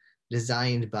Expo,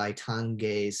 designed by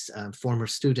Tangei's former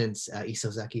students,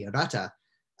 Isozaki Arata,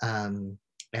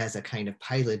 as a kind of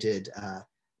piloted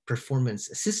performance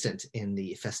assistant in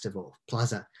the festival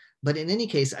plaza. But in any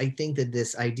case, I think that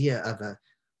this idea of a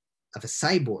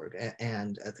cyborg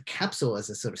and the capsule as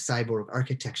a sort of cyborg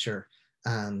architecture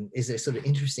is a sort of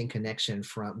interesting connection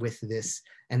with this,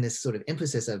 and this sort of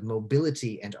emphasis of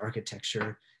mobility and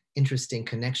architecture, interesting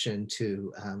connection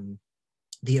to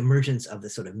the emergence of the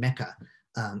sort of mecha,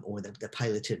 or the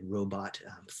piloted robot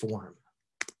form.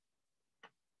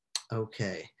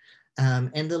 Okay.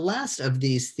 And the last of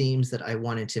these themes that I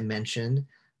wanted to mention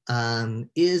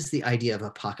is the idea of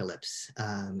apocalypse.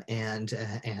 And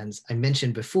I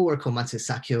mentioned before, Komatsu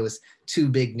Sakyo's two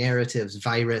big narratives,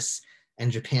 Virus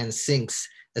and Japan Sinks,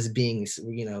 as being,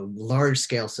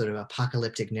 large-scale sort of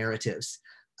apocalyptic narratives.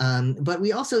 But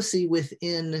we also see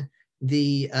within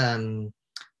the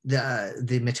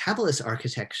metabolist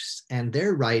architects and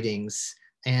their writings,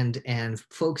 and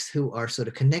folks who are sort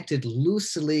of connected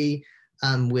loosely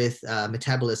with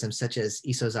metabolism, such as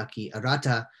Isozaki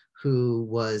Arata, who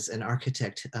was an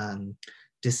architect,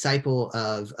 disciple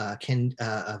of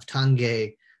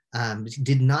Tangei,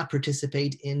 did not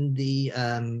participate in the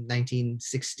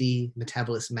 1960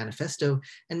 Metabolist Manifesto,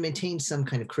 and maintained some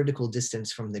kind of critical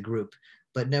distance from the group,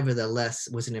 but nevertheless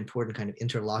was an important kind of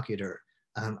interlocutor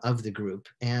of the group.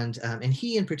 And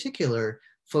he in particular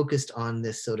focused on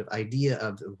this sort of idea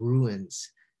of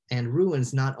ruins and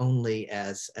ruins not only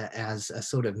as a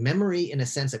sort of memory, in a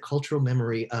sense, a cultural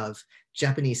memory of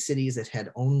Japanese cities that had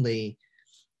only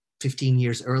 15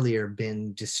 years earlier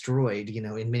been destroyed,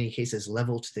 in many cases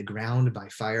leveled to the ground by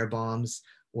fire bombs,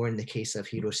 or in the case of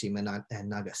Hiroshima and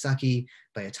Nagasaki,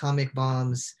 by atomic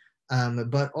bombs,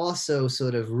 but also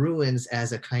sort of ruins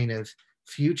as a kind of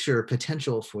future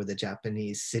potential for the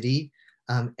Japanese city,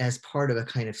 as part of a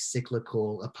kind of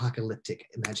cyclical apocalyptic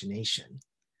imagination.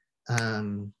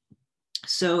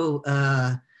 So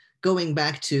going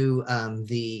back to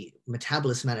the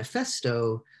Metabolist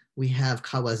Manifesto, we have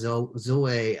Kawazoe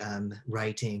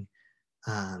writing,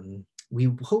 we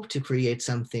hope to create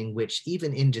something which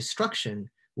even in destruction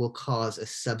will cause a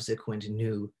subsequent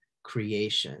new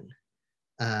creation.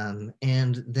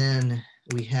 And then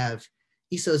we have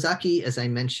Isozaki, as I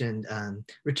mentioned,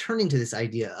 returning to this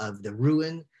idea of the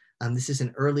ruin. This is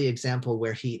an early example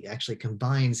where he actually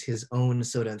combines his own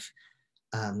sort of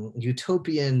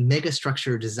utopian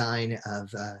megastructure design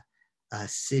of a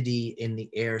city in the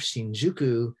air,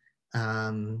 Shinjuku,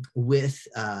 with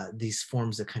these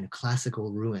forms of kind of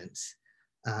classical ruins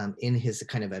in his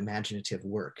kind of imaginative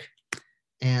work.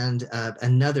 And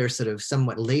another sort of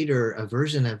somewhat later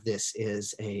version of this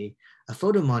is a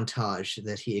photo montage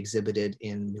that he exhibited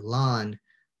in Milan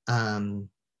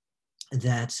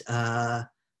that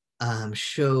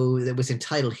was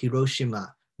entitled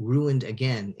Hiroshima, Ruined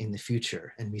Again in the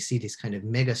Future. And we see these kind of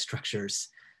megastructures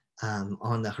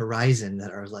on the horizon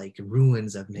that are like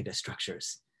ruins of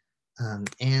megastructures.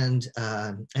 And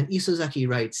Isozaki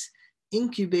writes,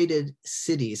 incubated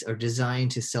cities are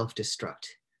designed to self-destruct.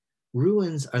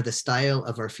 Ruins are the style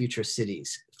of our future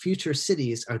cities. Future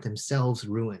cities are themselves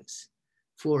ruins.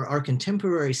 For our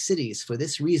contemporary cities, for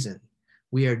this reason,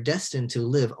 we are destined to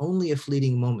live only a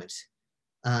fleeting moment,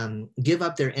 give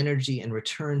up their energy and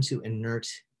return to inert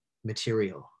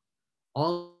material.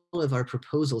 All of our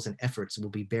proposals and efforts will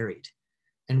be buried.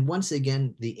 And once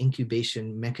again, the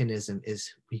incubation mechanism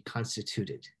is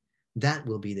reconstituted. That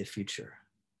will be the future.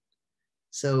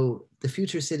 So the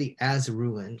future city as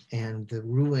ruin, and the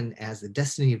ruin as the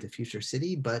destiny of the future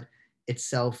city, but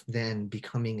itself then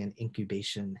becoming an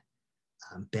incubation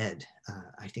bed.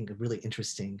 I think a really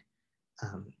interesting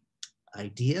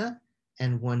idea,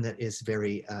 and one that is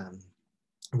very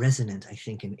resonant, I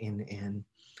think, and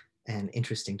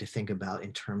interesting to think about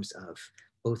in terms of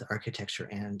both architecture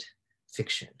and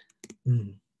fiction.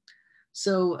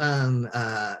 So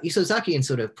Isozaki, in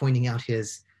sort of pointing out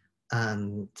his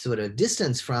sort of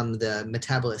distance from the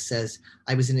Metabolist, says,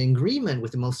 I was in agreement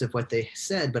with most of what they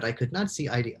said, but I could not see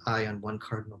eye to eye on one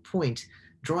cardinal point,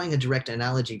 drawing a direct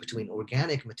analogy between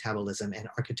organic metabolism and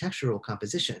architectural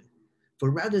composition.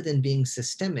 For rather than being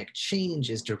systemic, change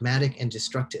is dramatic and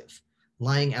destructive,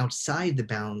 lying outside the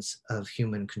bounds of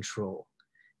human control.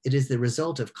 It is the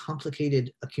result of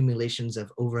complicated accumulations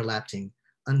of overlapping,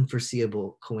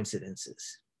 unforeseeable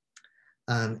coincidences.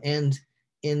 And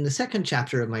in the second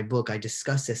chapter of my book, I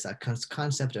discuss this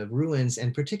concept of ruins,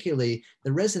 and particularly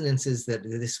the resonances that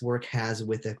this work has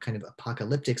with a kind of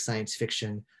apocalyptic science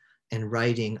fiction and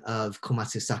writing of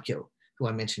Komatsu Sakyô, who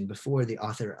I mentioned before, the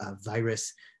author of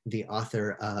Virus, the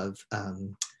author of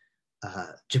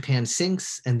Japan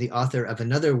Sinks, and the author of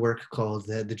another work called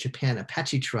the Japan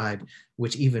Apache Tribe,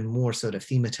 which even more sort of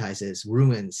thematizes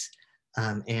ruins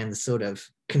and the sort of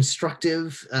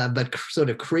constructive, but sort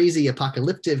of crazy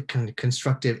apocalyptic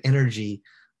constructive energy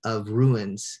of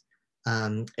ruins.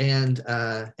 And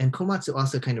Komatsu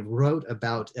also kind of wrote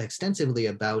extensively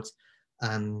about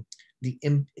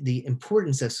the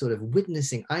importance of sort of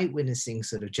eyewitnessing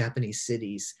sort of Japanese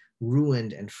cities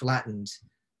ruined and flattened,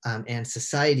 and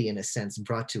society, in a sense,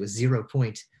 brought to a 0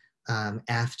 point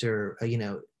after,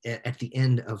 at the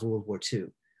end of World War II,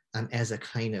 as a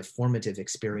kind of formative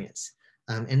experience.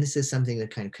 And this is something that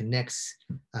kind of connects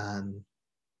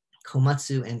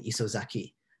Komatsu and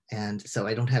Isozaki. And so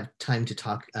I don't have time to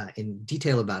talk in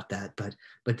detail about that, but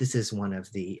this is one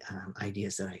of the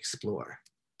ideas that I explore.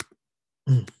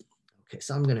 Okay,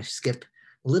 so I'm going to skip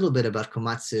a little bit about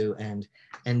Komatsu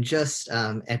and just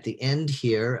at the end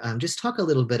here, just talk a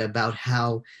little bit about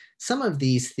how some of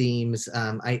these themes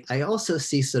I also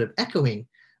see sort of echoing.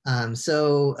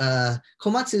 So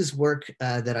Komatsu's work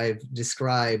that I've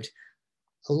described,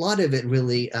 a lot of it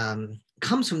really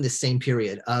comes from this same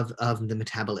period of the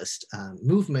metabolist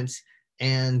movement.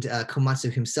 And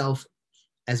Komatsu himself,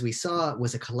 as we saw,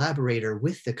 was a collaborator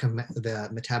with the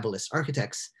metabolist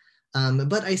architects.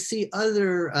 But I see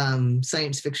other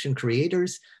science fiction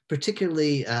creators,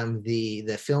 particularly the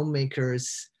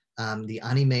filmmakers, the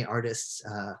anime artists,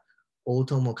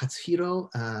 Ôtomo Katsuhiro,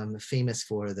 famous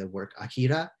for the work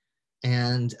Akira,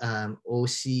 and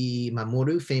Oshii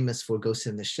Mamoru, famous for Ghost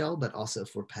in the Shell, but also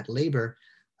for Pet Labor.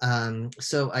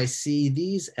 So I see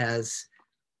these as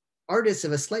artists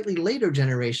of a slightly later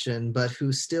generation, but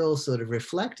who still sort of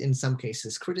reflect, in some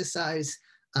cases criticize,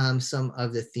 some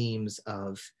of the themes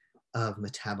of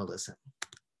metabolism.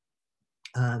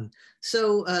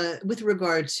 So with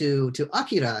regard to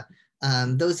Akira,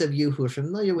 those of you who are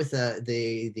familiar with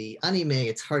the anime,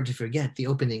 it's hard to forget the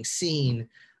opening scene.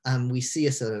 We see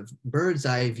a sort of bird's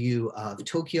eye view of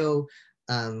Tokyo.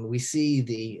 We see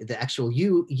the actual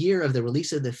year of the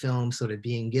release of the film sort of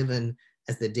being given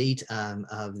as the date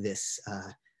of this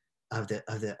of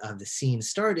the scene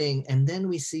starting, and then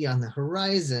we see on the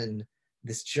horizon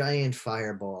this giant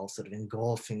fireball sort of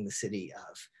engulfing the city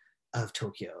of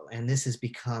Tokyo, and this has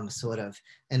become sort of,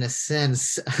 in a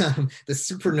sense, the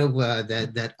supernova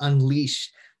that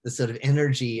unleashed the sort of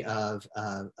energy of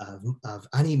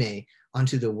anime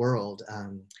onto the world,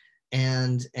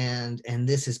 and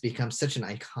this has become such an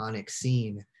iconic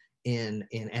scene in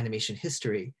animation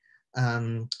history.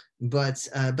 But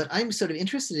I'm sort of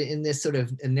interested in this sort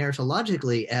of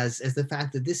narratologically as the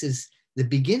fact that this is the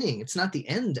beginning. It's not the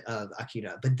end of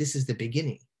Akira, but this is the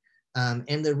beginning.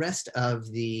 And the rest of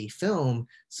the film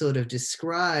sort of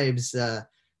describes the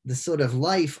sort of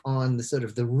life on the sort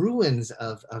of the ruins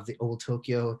of the old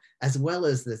Tokyo, as well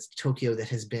as the Tokyo that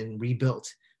has been rebuilt,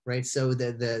 right? So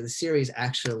the series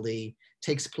actually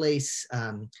takes place,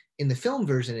 in the film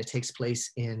version, it takes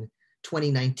place in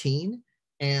 2019.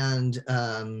 And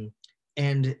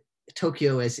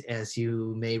Tokyo, as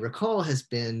you may recall, has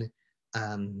been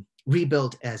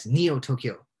rebuilt as Neo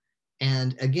Tokyo.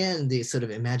 And again, the sort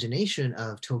of imagination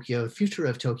of Tokyo, future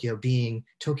of Tokyo being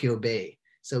Tokyo Bay.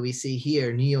 So we see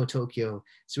here, Neo Tokyo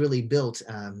is really built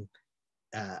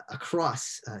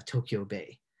across Tokyo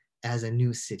Bay as a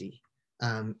new city.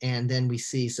 And then we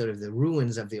see sort of the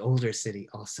ruins of the older city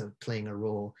also playing a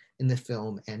role in the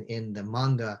film and in the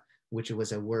manga, which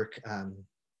was a work,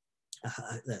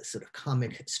 that sort of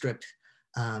comic strip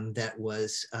that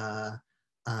was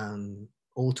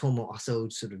Ôtomo also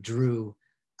sort of drew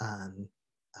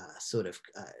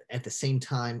at the same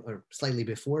time or slightly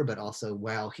before, but also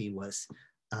while he was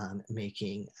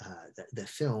making the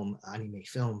film, anime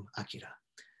film Akira.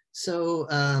 So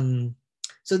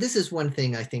this is one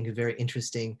thing I think is very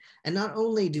interesting. And not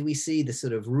only do we see the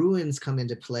sort of ruins come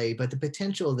into play, but the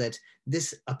potential that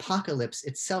this apocalypse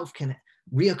itself can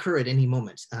reoccur at any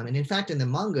moment. And in fact, in the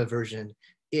manga version,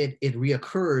 it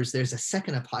reoccurs. There's a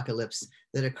second apocalypse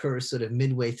that occurs sort of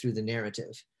midway through the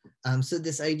narrative. So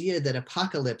this idea that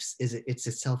apocalypse it's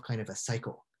itself kind of a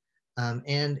cycle.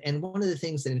 And one of the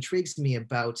things that intrigues me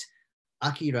about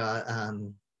Akira,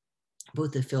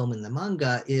 both the film and the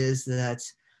manga, is that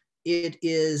it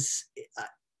is,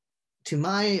 in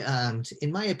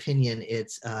my opinion,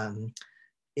 it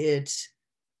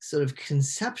sort of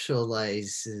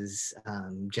conceptualizes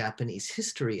Japanese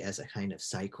history as a kind of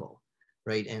cycle,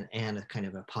 right? And a kind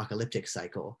of apocalyptic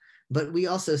cycle. But we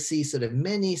also see sort of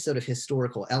many sort of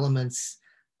historical elements.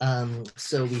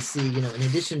 So we see, in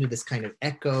addition to this kind of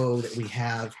echo that we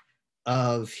have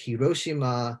of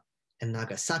Hiroshima and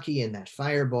Nagasaki and that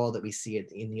fireball that we see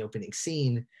in the opening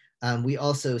scene, we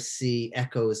also see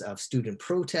echoes of student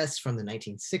protests from the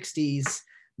 1960s,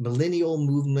 millennial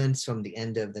movements from the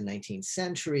end of the 19th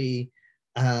century,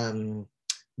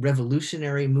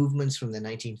 revolutionary movements from the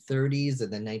 1930s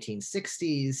and the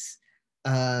 1960s,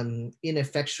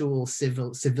 ineffectual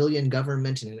civilian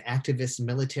government and an activist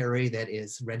military that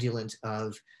is redolent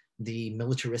of the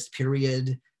militarist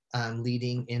period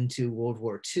leading into World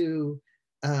War II.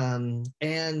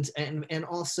 And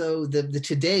also the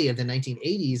today of the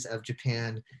 1980s of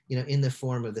Japan, in the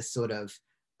form of this sort of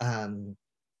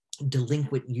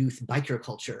delinquent youth biker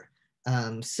culture.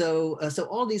 So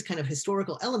all these kind of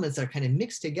historical elements are kind of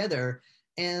mixed together.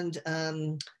 And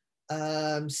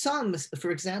some,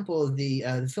 for example, the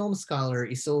film scholar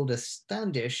Isolde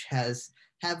Standish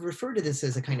have referred to this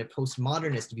as a kind of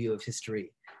postmodernist view of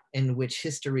history, in which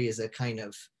history is a kind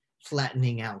of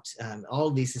flattening out.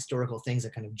 All these historical things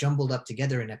are kind of jumbled up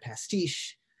together in a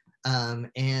pastiche.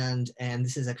 And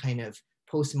this is a kind of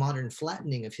postmodern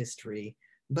flattening of history.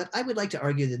 But I would like to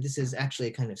argue that this is actually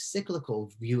a kind of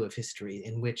cyclical view of history,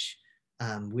 in which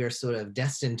we're sort of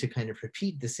destined to kind of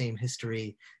repeat the same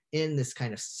history in this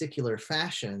kind of secular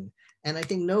fashion. And I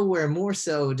think nowhere more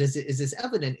so is this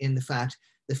evident in the fact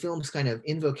the film's kind of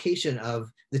invocation of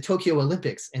the Tokyo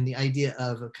Olympics and the idea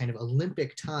of a kind of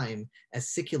Olympic time as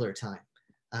secular time.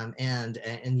 And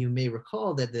you may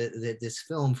recall that this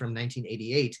film from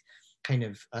 1988 kind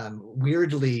of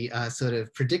weirdly sort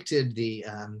of predicted the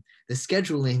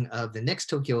scheduling of the next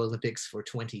Tokyo Olympics for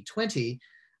 2020.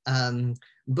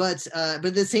 But at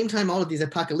the same time, all of these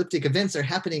apocalyptic events are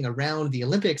happening around the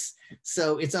Olympics.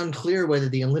 So it's unclear whether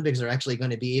the Olympics are actually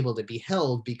going to be able to be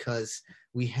held, because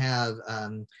we have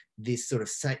this sort of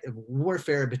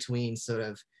warfare between sort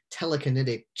of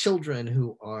telekinetic children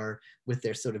who are, with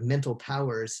their sort of mental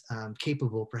powers,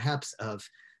 capable perhaps of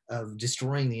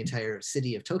destroying the entire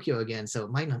city of Tokyo again. So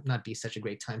it might not be such a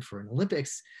great time for an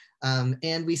Olympics.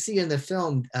 And we see in the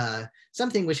film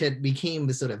something which had became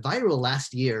sort of viral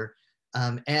last year,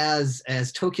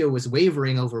 as Tokyo was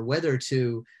wavering over whether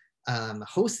to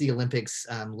host the Olympics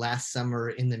last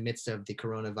summer in the midst of the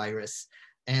coronavirus.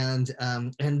 And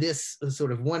this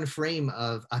sort of one frame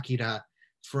of Akira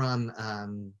from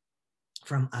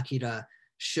Akira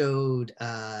showed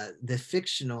the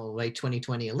fictional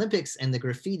 2020 Olympics, and the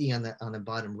graffiti on the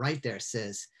bottom right there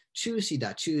says "Chushi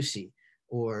da chushi,"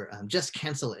 or just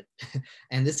cancel it.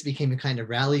 And this became a kind of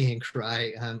rallying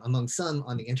cry among some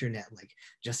on the internet, like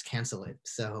just cancel it.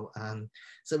 So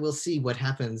so we'll see what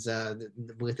happens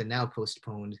with the now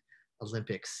postponed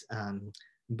Olympics.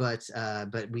 But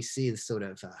we see the sort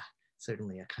of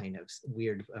certainly a kind of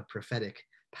weird prophetic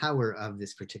power of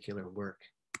this particular work.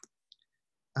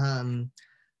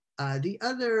 The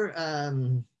other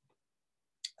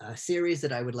series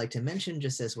that I would like to mention,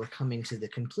 just as we're coming to the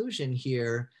conclusion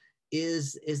here,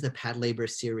 is the Pad Labor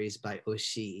series by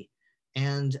Oshii.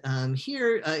 And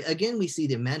here, again, we see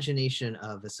the imagination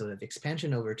of a sort of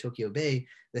expansion over Tokyo Bay.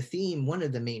 The theme, one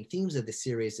of the main themes of the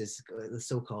series, is the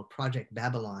so-called Project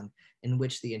Babylon, in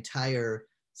which the entire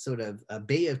sort of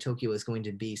Bay of Tokyo is going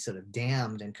to be sort of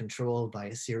dammed and controlled by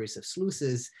a series of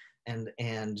sluices, and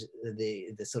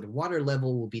the sort of water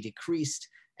level will be decreased,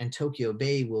 and Tokyo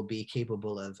Bay will be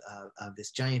capable of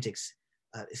this giant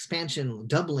expansion,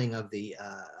 doubling of the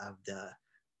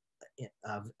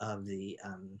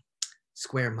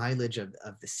square mileage of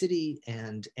the city.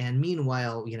 And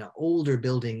meanwhile, older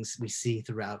buildings we see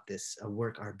throughout this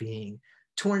work are being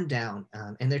torn down,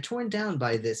 and they're torn down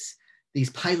by these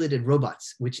piloted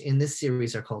robots, which in this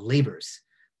series are called labors.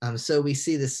 So we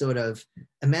see this sort of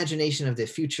imagination of the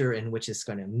future, in which is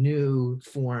kind of new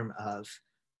form of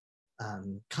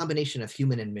combination of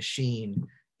human and machine,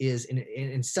 is in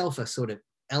itself a sort of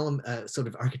element, sort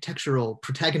of architectural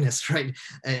protagonist, right?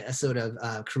 A sort of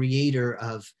creator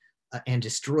of and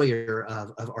destroyer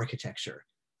of architecture.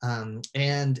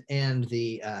 And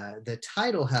the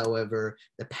title, however,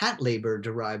 the Pat labor,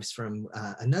 derives from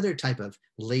another type of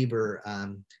labor,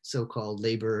 so-called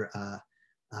labor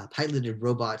piloted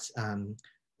robots,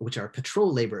 which are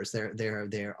patrol laborers.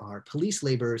 There are police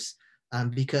laborers,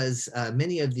 because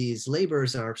many of these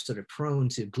laborers are sort of prone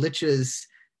to glitches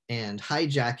and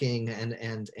hijacking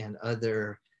and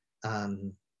other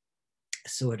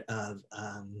sort of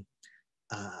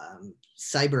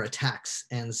cyber attacks.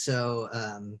 And so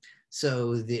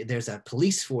there's a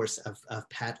police force of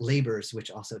Pat laborers, which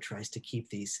also tries to keep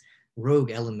these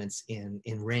rogue elements in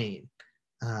rein.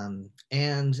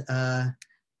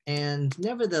 And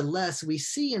nevertheless, we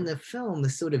see in the film the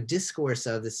sort of discourse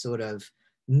of this sort of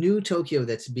new Tokyo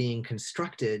that's being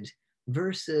constructed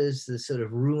versus the sort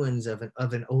of ruins of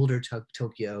an older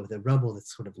Tokyo, the rubble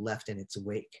that's sort of left in its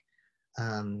wake.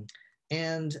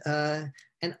 And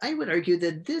I would argue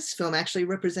that this film actually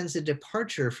represents a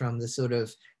departure from the sort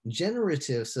of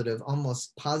generative, sort of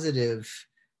almost positive,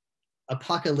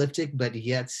 apocalyptic, but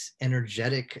yet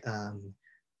energetic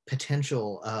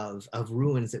potential of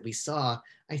ruins that we saw,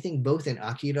 I think, both in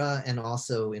Akira and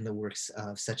also in the works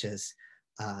of such as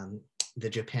the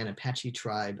Japan Apache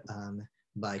tribe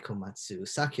by Komatsu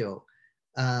Sakyô.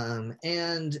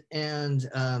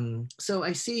 So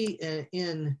I see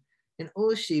in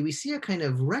Oshii, we see a kind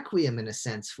of requiem, in a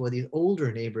sense, for the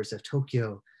older neighbors of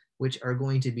Tokyo, which are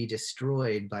going to be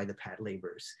destroyed by the Pat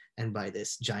laborers and by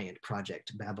this giant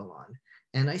project Babylon.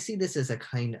 And I see this as a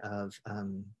kind of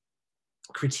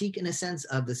critique, in a sense,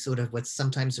 of the sort of what's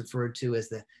sometimes referred to as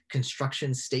the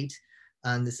construction state,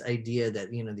 this idea that,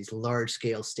 these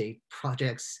large-scale state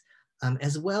projects,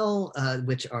 as well,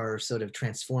 which are sort of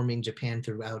transforming Japan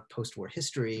throughout post-war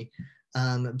history,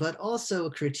 but also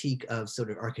a critique of sort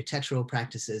of architectural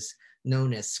practices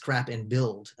known as scrap and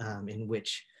build, in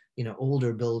which,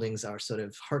 older buildings are sort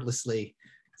of heartlessly,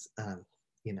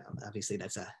 obviously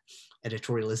that's a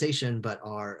editorialization, but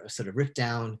are sort of ripped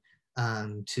down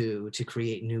to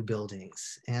create new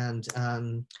buildings. And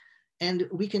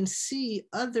we can see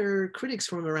other critics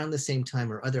from around the same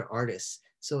time, or other artists,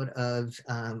 sort of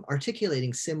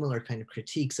articulating similar kind of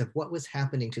critiques of what was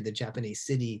happening to the Japanese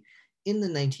city in the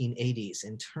 1980s,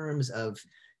 in terms of,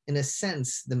 in a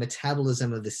sense, the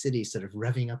metabolism of the city sort of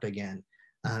revving up again,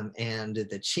 and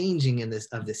the changing of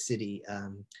the city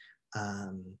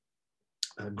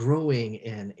growing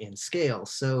in scale.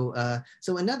 So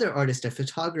another artist, a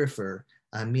photographer,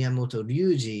 Miyamoto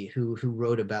Ryuji, who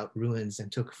wrote about ruins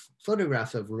and took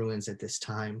photographs of ruins at this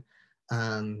time,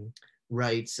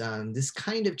 writes, this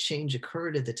kind of change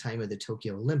occurred at the time of the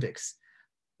Tokyo Olympics,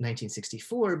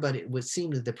 1964, but it would seem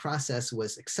that the process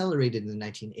was accelerated in the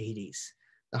 1980s.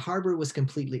 The harbor was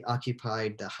completely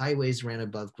occupied, the highways ran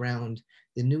above ground,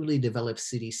 the newly developed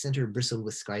city center bristled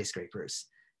with skyscrapers.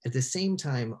 At the same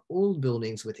time, old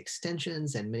buildings with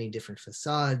extensions and many different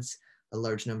facades, a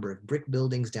large number of brick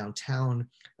buildings downtown,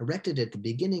 erected at the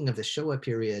beginning of the Showa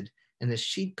period, and the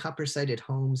chic copper-sided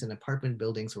homes and apartment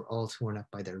buildings were all torn up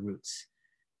by their roots.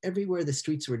 Everywhere the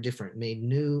streets were different, made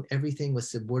new, everything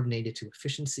was subordinated to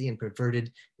efficiency and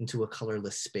perverted into a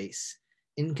colorless space.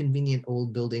 Inconvenient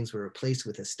old buildings were replaced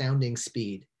with astounding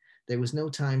speed. There was no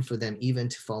time for them even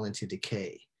to fall into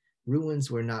decay. Ruins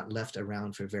were not left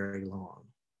around for very long.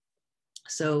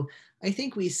 So I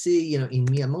think we see, in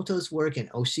Miyamoto's work and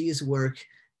Oshii's work,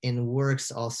 in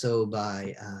works also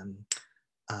by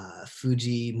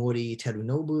Fujimori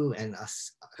Terunobu and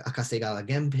Akasegawa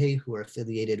Genpei, who are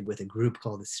affiliated with a group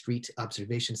called the Street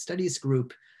Observation Studies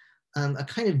Group, a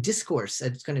kind of discourse,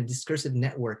 a kind of discursive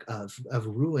network of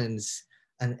ruins,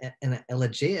 an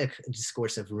elegiac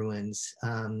discourse of ruins,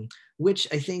 which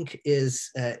I think is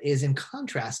in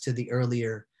contrast to the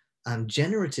earlier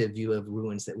generative view of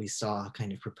ruins that we saw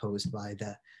kind of proposed by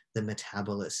the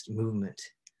metabolist movement.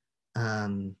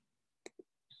 And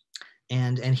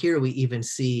here we even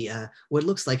see what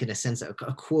looks like, in a sense, a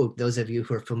quote. Those of you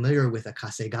who are familiar with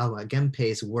Akasegawa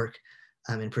Genpei's work,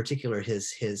 in particular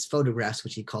his photographs,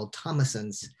 which he called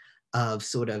Thomasons, of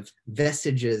sort of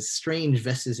vestiges, strange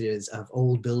vestiges of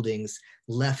old buildings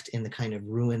left in the kind of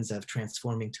ruins of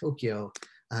transforming Tokyo.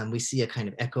 We see a kind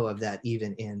of echo of that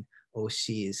even in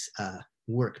Oshii's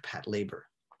work, Pat Labor.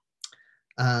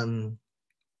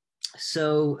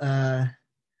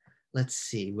 Let's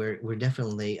see, we're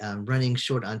definitely running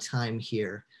short on time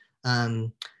here.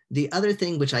 The other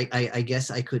thing which I guess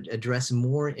I could address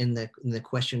more in the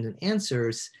questions and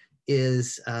answers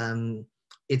is,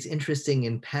 it's interesting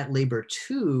in Pat Labor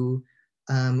 2,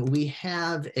 we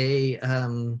have a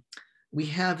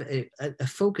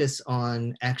focus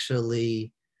on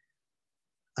actually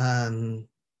on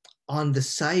the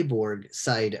cyborg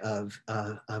side of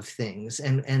things,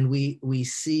 and we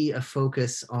see a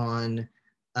focus on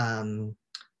the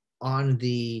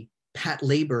Pat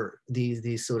Labor,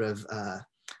 these sort of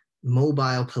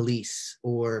mobile police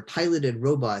or piloted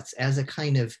robots as a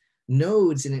kind of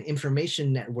nodes in an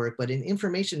information network, but an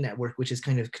information network which is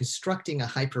kind of constructing a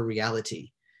hyper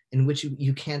reality in which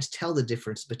you can't tell the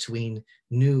difference between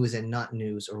news and not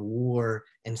news, or war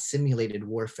and simulated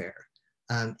warfare.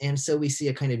 And so we see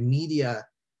a kind of media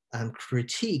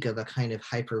critique of a kind of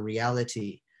hyper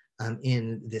reality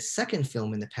in the second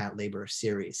film in the Pat Labor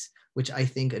series, which I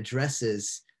think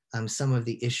addresses some of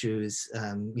the issues,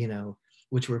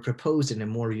 which were proposed in a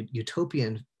more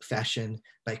utopian fashion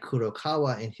by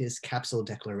Kurokawa in his Capsule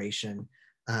Declaration.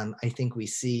 I think we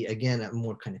see, again, a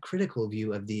more kind of critical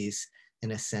view of these,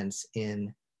 in a sense,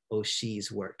 in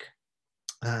Oshii's work.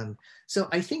 So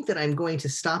I think that I'm going to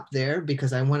stop there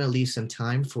because I want to leave some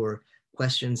time for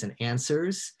questions and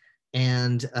answers.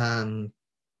 And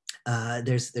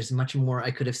there's much more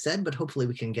I could have said, but hopefully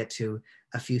we can get to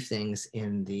a few things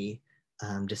in the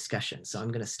discussion. So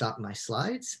I'm going to stop my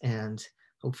slides, and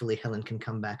hopefully Helen can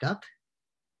come back up.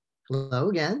 Hello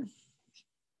again.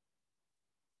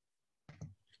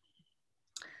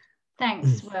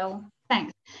 Thanks, Will.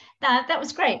 Thanks. That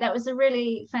was great. That was a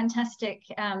really fantastic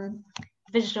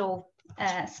visual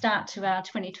start to our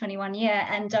 2021 year.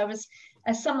 And I was,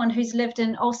 as someone who's lived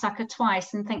in Osaka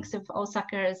twice and thinks of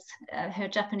Osaka as her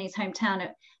Japanese hometown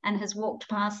and has walked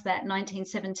past that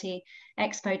 1970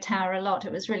 Expo Tower a lot,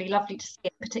 it was really lovely to see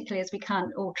it, particularly as we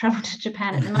can't all travel to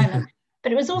Japan at the moment.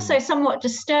 But it was also somewhat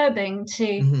disturbing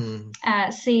to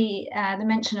see the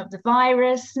mention of the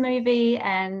virus movie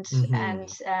and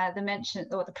the mention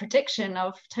or the prediction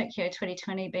of Tokyo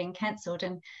 2020 being cancelled,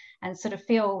 and sort of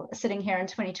feel sitting here in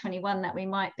 2021 that we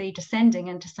might be descending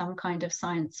into some kind of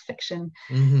science fiction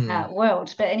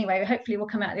world. But anyway, hopefully we'll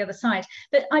come out the other side.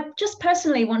 But I just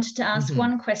personally wanted to ask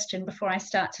one question before I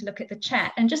start to look at the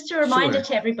chat. And just a reminder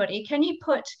to everybody, can you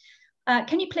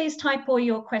please type all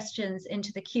your questions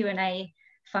into the Q&A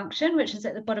function, which is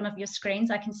at the bottom of your screens.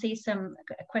 I can see some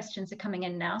questions are coming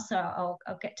in now, so I'll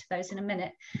get to those in a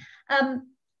minute.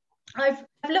 I've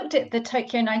looked at the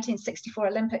Tokyo 1964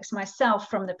 Olympics myself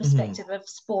from the perspective of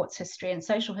sports history and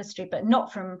social history, but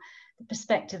not from the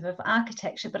perspective of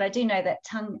architecture. But I do know that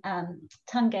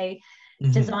Tange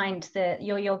designed the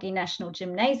Yoyogi National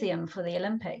Gymnasium for the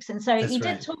Olympics. And so That's you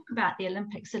right. did talk about the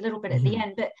Olympics a little bit at the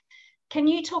end, but can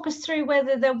you talk us through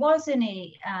whether there was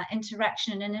any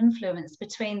interaction and influence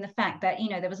between the fact that,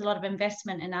 there was a lot of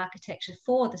investment in architecture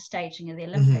for the staging of the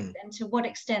Olympics, and to what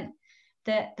extent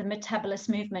that the metabolist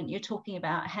movement you're talking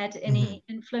about had any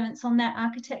influence on that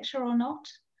architecture or not?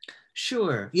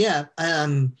 Sure. Yeah,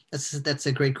 that's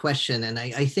a great question, and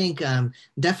I think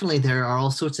definitely there are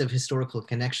all sorts of historical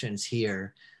connections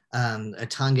here.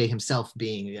 Tange himself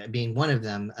being one of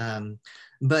them,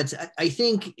 but I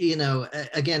think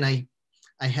again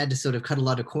I had to sort of cut a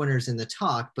lot of corners in the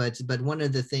talk, but one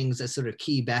of the things as sort of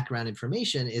key background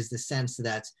information is the sense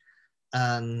that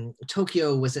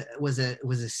Tokyo was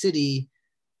a city,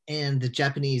 and the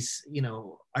Japanese,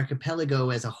 archipelago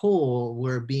as a whole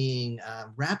were being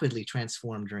rapidly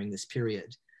transformed during this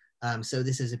period. So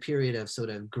this is a period of sort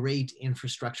of great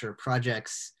infrastructure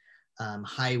projects,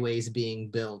 highways being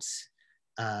built,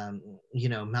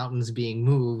 mountains being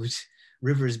moved,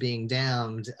 rivers being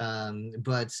dammed,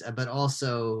 but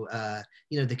also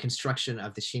the construction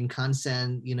of the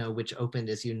Shinkansen, which opened,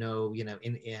 as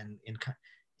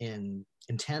in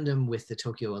tandem with the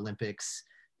Tokyo Olympics,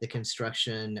 the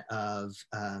construction of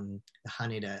the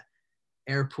Haneda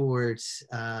Airport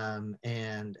and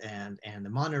the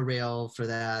monorail for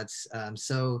that.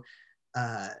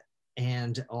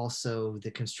 And also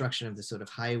the construction of the sort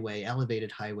of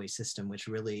elevated highway system, which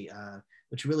really,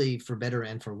 for better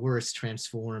and for worse,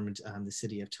 transformed the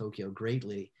city of Tokyo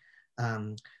greatly.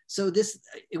 So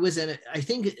I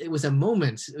think it was a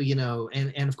moment,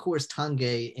 and of course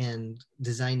Tange, in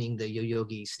designing the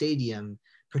Yoyogi Stadium,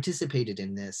 participated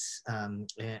in this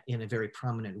in a very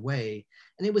prominent way.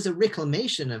 And it was a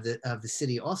reclamation of the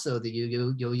city. Also, the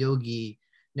Yoyogi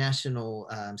National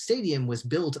Stadium was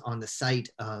built on the site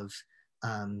of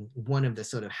one of the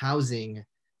sort of housing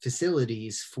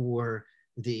facilities for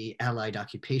the Allied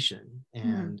occupation,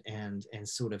 and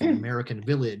sort of an American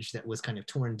village that was kind of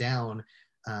torn down,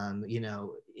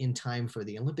 in time for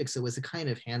the Olympics. So it was a kind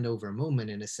of handover moment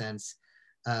in a sense,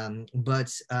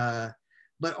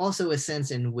 but also a sense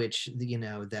in which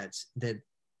that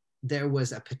there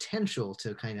was a potential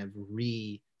to kind of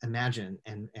reimagine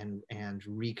and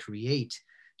recreate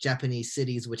Japanese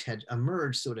cities, which had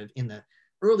emerged sort of in the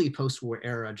early post-war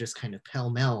era, just kind of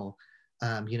pell-mell,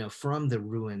 from the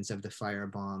ruins of the fire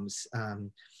bombs,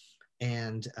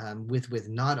 and with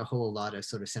not a whole lot of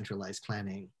sort of centralized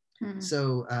planning.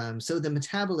 So the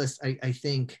Metabolist, I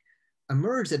think,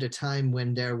 emerged at a time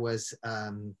when there was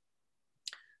a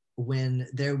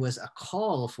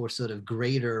call for sort of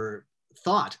greater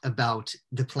thought about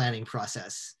the planning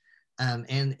process.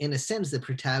 And in a sense, the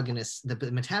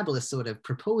Metabolists sort of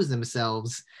propose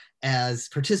themselves as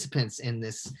participants in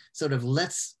this sort of,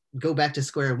 let's go back to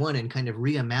square one and kind of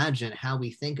reimagine how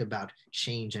we think about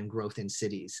change and growth in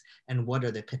cities, and what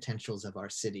are the potentials of our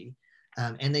city.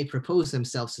 And they propose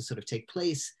themselves to sort of take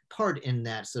part in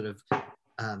that sort of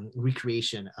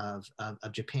recreation of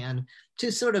Japan,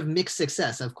 to sort of mixed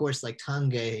success. Of course, like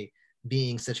Tange,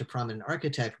 being such a prominent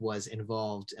architect, was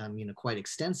involved quite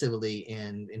extensively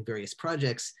in various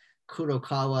projects.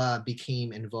 Kurokawa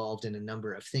became involved in a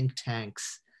number of think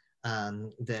tanks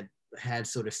that had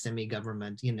sort of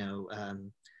semi-government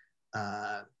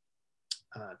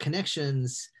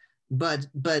connections, but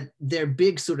their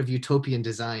big sort of utopian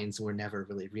designs were never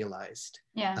really realized.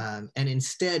 And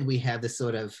instead we have this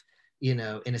sort of, in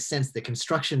a sense, the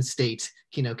construction state,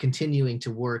 continuing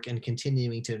to work and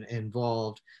continuing to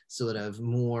involve sort of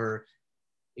more,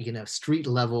 street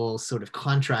level sort of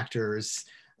contractors,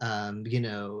 in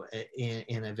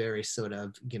a very sort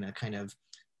of, kind of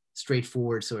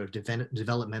straightforward sort of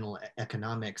developmental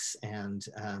economics and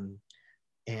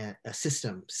a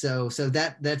system. So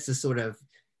that's the sort of,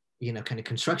 kind of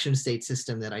construction state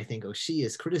system that I think Oshii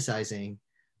is criticizing.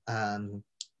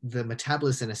 The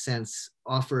Metabolist, in a sense,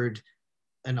 offered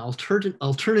an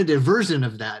alternative version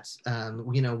of that,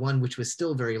 one which was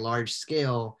still very large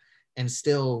scale and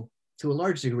still to a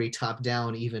large degree top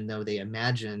down, even though they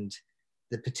imagined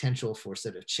the potential for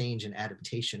sort of change and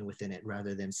adaptation within it,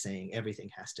 rather than saying everything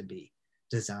has to be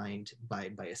designed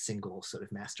by a single sort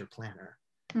of master planner,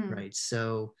 right?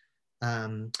 So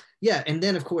and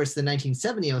then of course the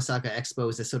 1970 Osaka Expo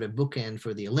is a sort of bookend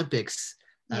for the Olympics.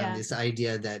 This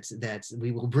idea that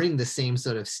we will bring the same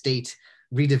sort of state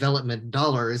redevelopment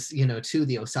dollars, to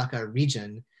the Osaka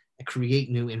region, create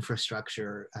new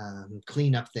infrastructure,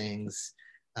 clean up things,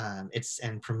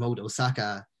 and promote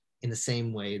Osaka in the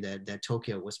same way that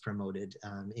Tokyo was promoted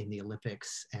in the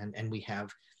Olympics. And we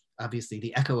have obviously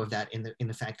the echo of that in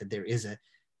the fact that there is a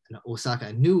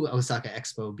new Osaka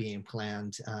Expo being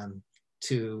planned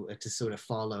to sort of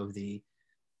follow the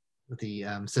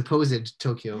supposed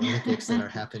Tokyo Olympics that are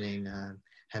happening,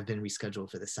 have been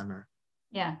rescheduled for the summer.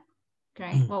 Yeah.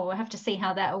 Great. Well, we'll have to see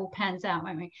how that all pans out,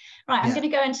 won't we? Right, I'm going to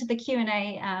go into the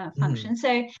Q&A function.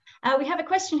 So we have a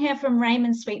question here from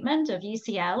Raymond Sweetman of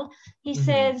UCL. He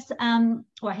says,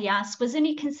 well, he asks, was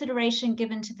any consideration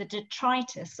given to the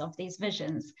detritus of these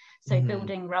visions? So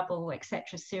building, rubble,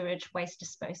 etc., sewage, waste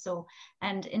disposal.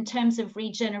 And in terms of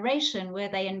regeneration, were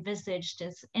they envisaged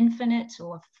as infinite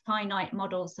or finite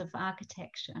models of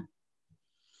architecture?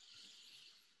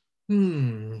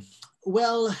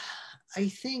 Well, I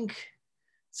think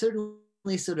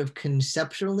certainly sort of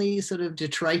conceptually sort of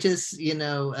detritus, you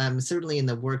know, certainly in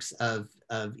the works of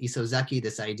Isozaki,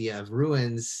 this idea of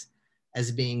ruins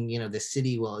as being, you know, the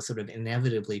city will sort of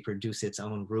inevitably produce its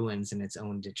own ruins and its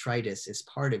own detritus is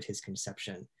part of his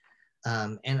conception.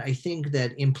 And I think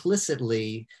that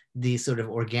implicitly the sort of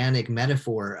organic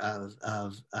metaphor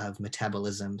of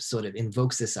metabolism sort of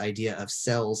invokes this idea of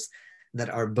cells that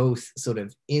are both sort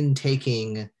of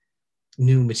intaking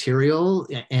new material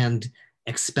and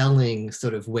expelling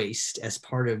sort of waste as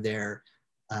part of their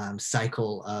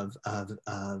cycle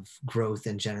of growth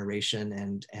and generation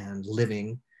and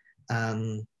living.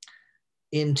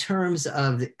 In terms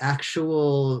of the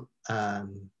actual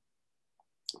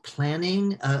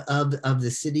planning of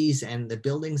the cities and the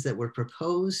buildings that were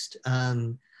proposed,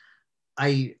 I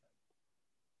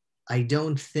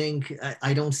don't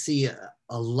see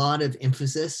a lot of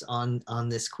emphasis on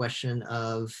this question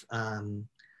of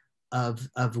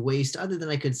waste, other than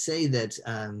I could say that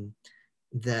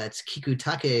that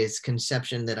Kikutake's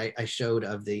conception that I showed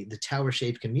of the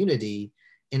tower-shaped community,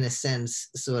 in a sense,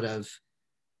 sort of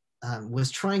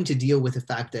was trying to deal with the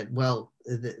fact that, well,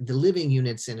 the living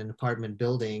units in an apartment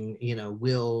building, you know,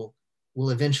 will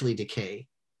eventually decay,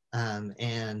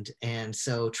 and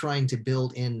so trying to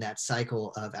build in that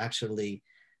cycle of actually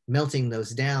melting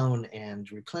those down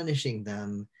and replenishing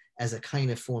them as a kind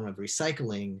of form of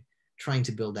recycling, trying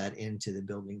to build that into the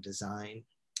building design.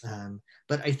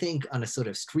 But I think on a sort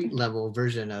of street level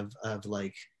version of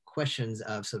like questions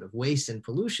of sort of waste and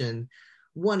pollution,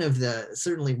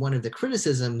 certainly one of the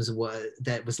criticisms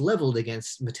that was leveled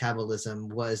against metabolism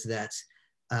was that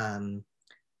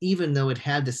even though it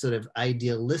had this sort of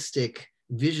idealistic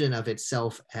vision of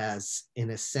itself as,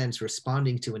 in a sense,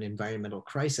 responding to an environmental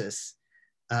crisis,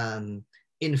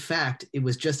 in fact, it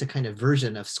was just a kind of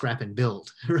version of scrap and build,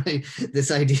 right?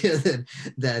 This idea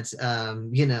that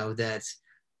you know, that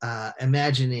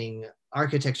imagining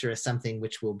architecture as something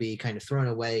which will be kind of thrown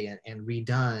away and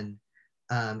redone,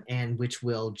 and which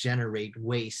will generate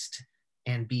waste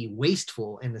and be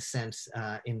wasteful in the sense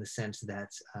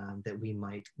that we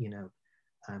might, you know,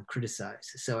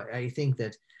 criticize. So I think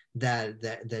that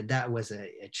was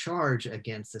a charge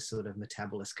against the sort of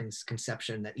metabolist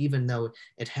conception, that even though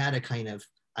it had a kind of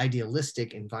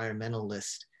idealistic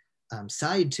environmentalist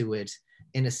side to it,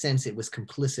 in a sense it was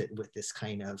complicit with this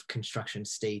kind of construction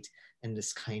state and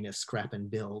this kind of scrap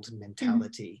and build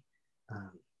mentality.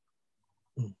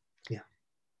 Yeah.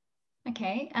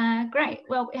 Okay, great.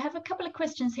 Well, we have a couple of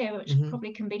questions here which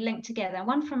probably can be linked together.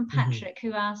 One from Patrick,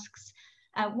 who asks,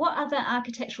 what other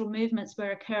architectural movements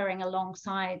were occurring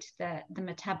alongside the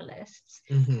metabolists,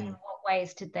 and in what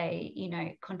ways did they, you know,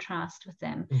 contrast with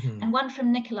them? And one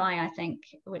from Nikolai, I think,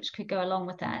 which could go along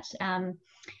with that.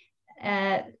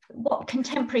 What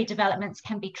contemporary developments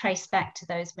can be traced back to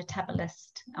those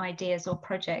metabolist ideas or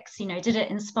projects? You know, did it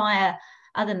inspire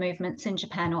other movements in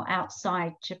Japan or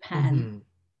outside Japan?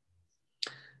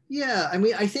 Yeah, I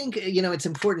mean, I think, you know, it's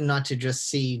important not to just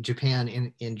see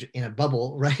Japan in a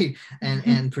bubble, right?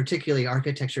 And particularly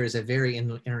architecture is a very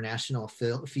international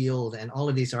field, and all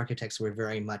of these architects were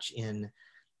very much in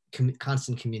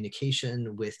constant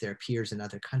communication with their peers in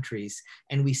other countries.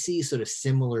 And we see sort of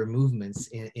similar movements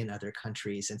in other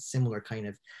countries and similar kind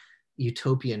of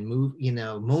utopian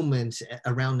moment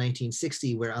around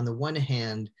 1960, where on the one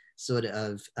hand, sort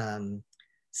of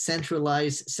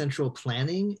central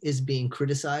planning is being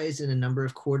criticized in a number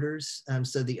of quarters.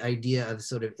 So the idea of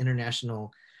sort of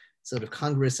international sort of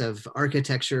Congress of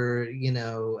Architecture, you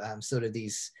know, sort of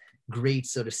these great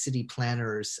sort of city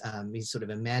planners, these sort of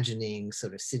imagining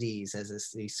sort of cities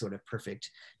as these sort of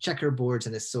perfect checkerboards,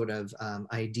 and this sort of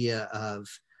idea of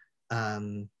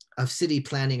city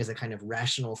planning as a kind of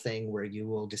rational thing where you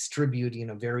will distribute, you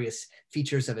know, various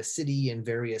features of a city and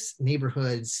various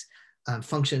neighborhoods,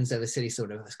 functions of a city,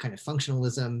 sort of kind of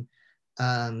functionalism,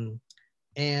 and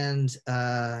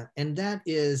that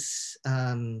is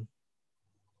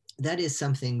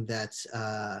something that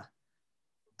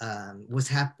was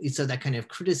happening. So that kind of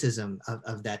criticism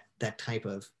of that type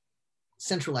of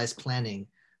centralized planning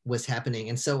was happening.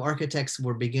 And so architects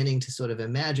were beginning to sort of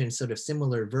imagine sort of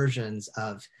similar versions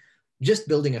of just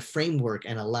building a framework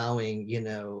and allowing,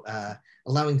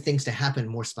 allowing things to happen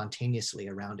more spontaneously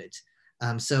around it.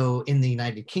 So in the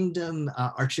United Kingdom,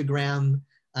 Archigram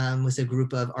was a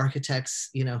group of architects,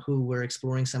 who were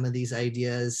exploring some of these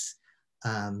ideas.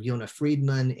 Yona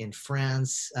Friedman in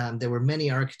France. There were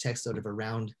many architects sort of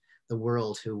around the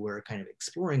world who were kind of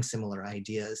exploring similar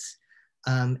ideas.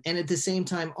 And at the same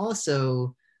time,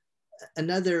 also,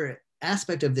 another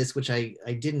aspect of this, which I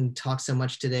didn't talk so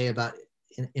much today about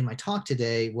in my talk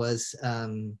today, was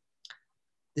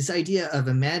this idea of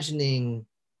imagining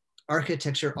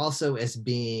architecture also as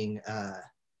being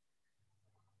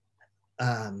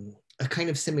a kind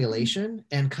of simulation,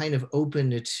 and kind of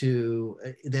open to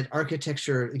that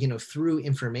architecture, through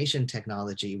information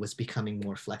technology was becoming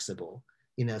more flexible.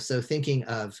 So thinking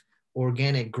of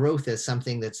organic growth as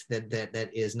something that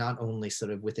is not only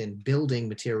sort of within building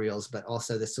materials, but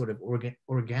also the sort of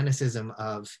organicism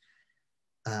of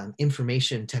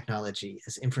information technology,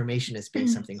 as information as being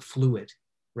something fluid,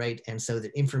 right? And so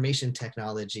the information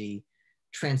technology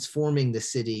transforming the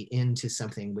city into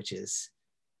something which is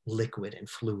liquid and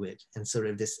fluid, and sort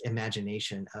of this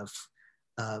imagination of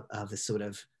the sort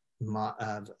of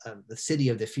the city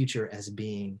of the future as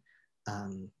being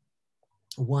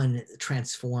one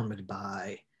transformed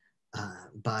by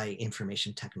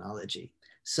information technology.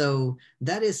 So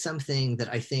that is something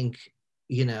that I think,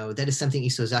 that is something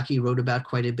Isozaki wrote about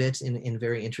quite a bit in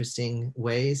very interesting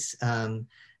ways. And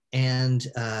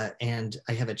I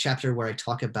have a chapter where I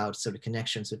talk about sort of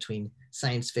connections between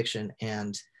science fiction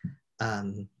and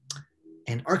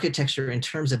architecture in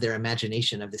terms of their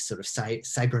imagination of this sort of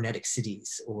cybernetic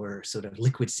cities, or sort of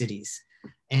liquid cities.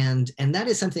 And that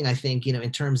is something I think,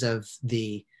 in terms of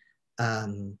the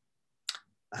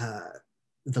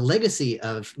legacy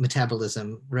of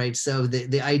metabolism, right? So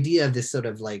the idea of this sort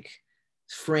of like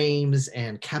frames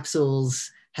and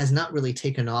capsules has not really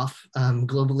taken off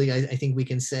globally, I think we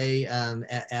can say,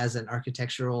 as an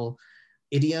architectural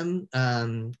idiom,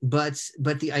 but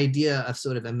the idea of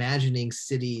sort of imagining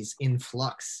cities in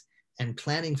flux, and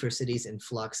planning for cities in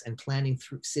flux, and planning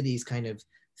through cities kind of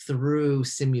through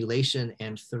simulation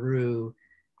and through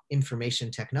information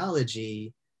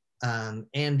technology,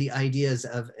 and the ideas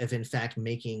of in fact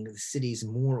making cities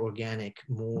more organic,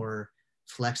 more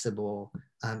flexible,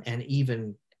 and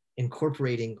even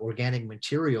incorporating organic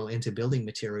material into building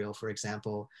material, for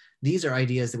example. These are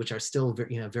ideas which are still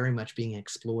very much being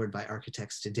explored by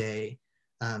architects today.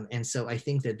 And so I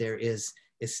think that there is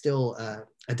still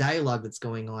a dialogue that's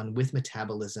going on with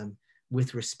metabolism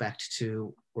with respect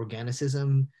to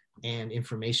organicism and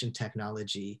information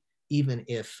technology, even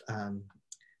if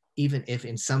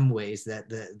in some ways that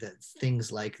the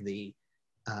things like the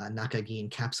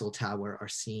Nakagin capsule tower are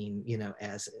seen,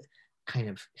 as kind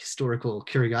of historical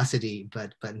curiosity,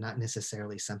 but not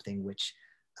necessarily something which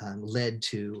led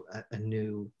to a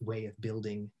new way of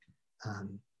building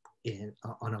on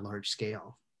a large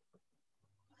scale.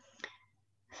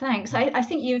 Thanks. I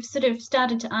think you've sort of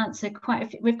started to answer quite a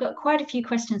few. We've got quite a few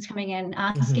questions coming in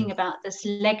asking about this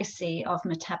legacy of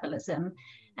metabolism,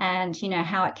 and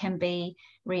how it can be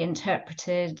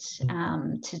reinterpreted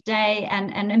today,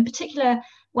 and in particular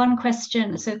one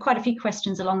question, so quite a few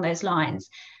questions along those lines,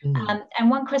 and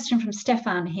one question from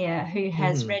Stefan here, who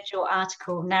has read your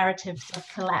article Narratives of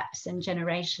Collapse and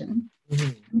Generation.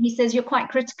 He says you're quite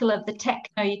critical of the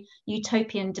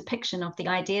techno-utopian depiction of the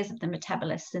ideas of the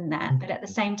metabolists in that, but at the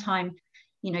same time,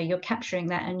 you're capturing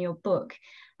that in your book.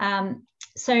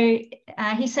 So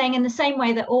he's saying, in the same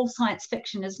way that all science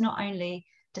fiction is not only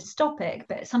dystopic,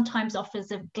 but it sometimes offers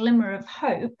a glimmer of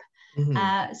hope.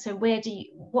 So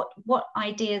what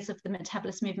ideas of the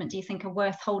metabolist movement do you think are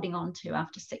worth holding on to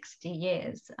after 60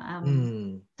 years?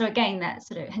 So again, that's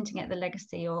sort of hinting at the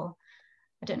legacy, or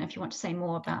I don't know if you want to say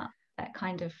more about that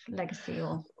kind of legacy,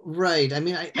 or right. I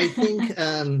mean, I think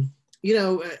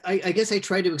I guess I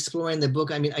try to explore in the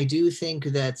book. I mean, I do think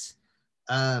that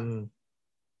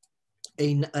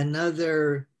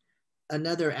another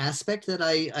aspect that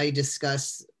I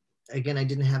discuss, again, I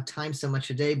didn't have time so much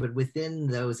today, but within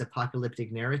those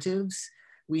apocalyptic narratives,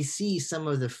 we see some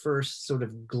of the first sort of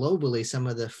globally, some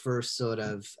of the first sort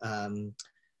of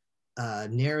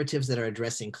narratives that are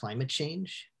addressing climate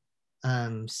change.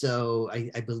 So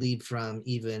I believe from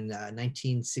even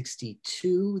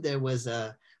 1962, there was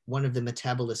one of the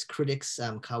metabolist critics,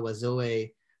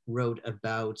 Kawazoe, wrote a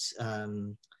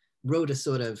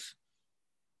sort of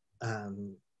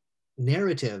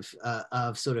narrative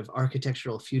of sort of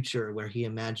architectural future, where he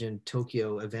imagined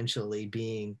Tokyo eventually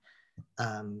being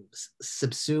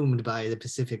subsumed by the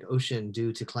Pacific Ocean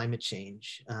due to climate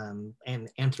change and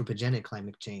anthropogenic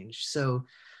climate change. And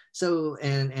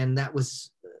that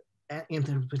was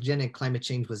anthropogenic climate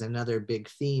change was another big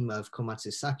theme of Komatsu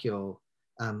Sakyô,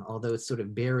 although it's sort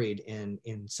of buried in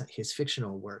his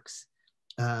fictional works.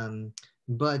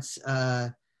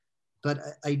 But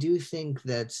I do think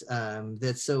that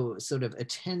that sort of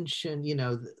attention,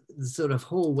 the sort of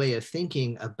whole way of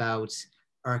thinking about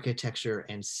architecture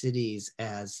and cities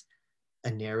as a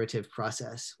narrative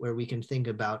process where we can think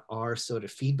about our sort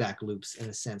of feedback loops in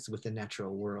a sense with the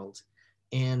natural world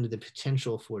and the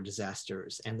potential for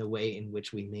disasters and the way in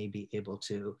which we may be able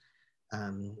to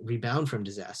rebound from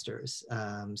disasters.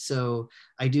 So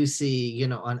I do see,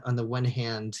 on the one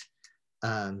hand,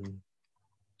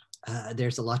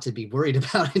 there's a lot to be worried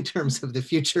about in terms of the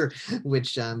future,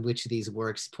 which these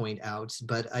works point out.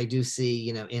 But I do see,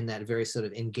 in that very sort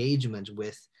of engagement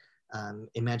with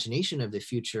imagination of the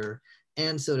future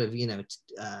and sort of,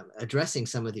 addressing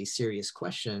some of these serious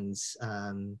questions,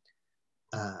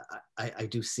 I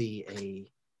do see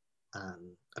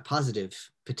a positive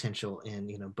potential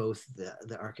in, both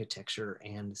the architecture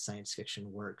and the science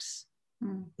fiction works.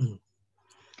 Mm.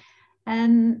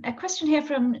 A question here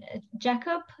from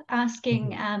Jacob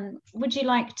asking, would you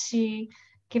like to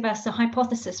give us a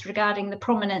hypothesis regarding the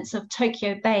prominence of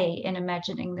Tokyo Bay in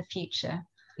imagining the future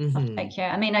of Tokyo?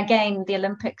 I mean, again, the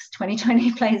Olympics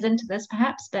 2020 plays into this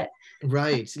perhaps, but...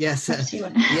 Right, yes.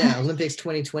 Yeah, Olympics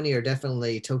 2020 are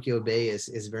definitely, Tokyo Bay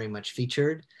is very much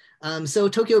featured. So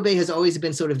Tokyo Bay has always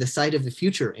been sort of the site of the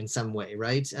future in some way,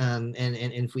 right? And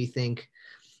if we think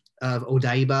of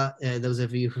Odaiba, those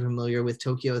of you who are familiar with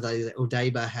Tokyo,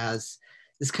 Odaiba has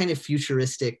this kind of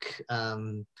futuristic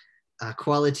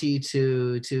quality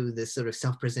to this sort of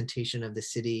self-presentation of the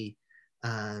city,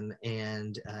 and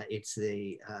it's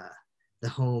the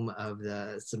home of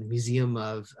the sort of Museum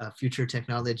of Future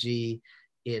Technology.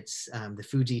 It's the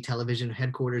Fuji television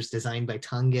headquarters designed by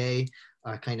Tange,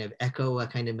 a kind of echo, a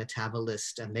kind of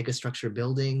metabolist megastructure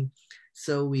building.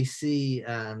 So we see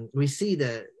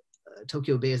the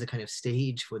Tokyo Bay as a kind of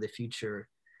stage for the future.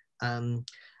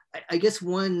 I guess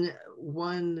one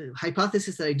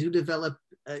hypothesis that I do develop,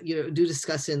 do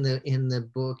discuss in the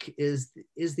book is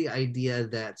the idea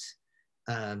that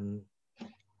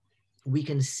we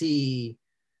can see,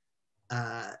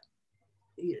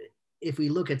 if we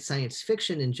look at science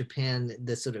fiction in Japan,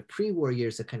 the sort of pre-war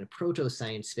years, a kind of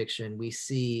proto-science fiction, we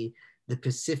see the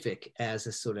Pacific as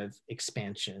a sort of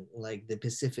expansion, like the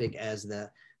Pacific as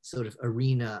the sort of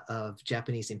arena of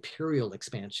Japanese imperial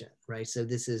expansion, right? So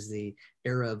this is the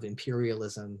era of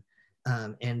imperialism,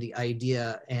 and the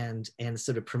idea and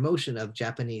sort of promotion of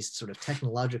Japanese sort of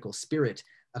technological spirit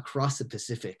across the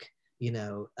Pacific, in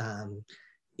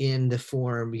the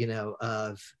form,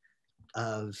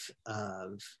 of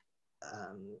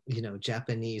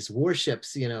Japanese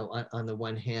warships, on the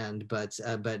one hand, but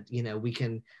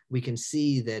we can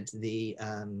see that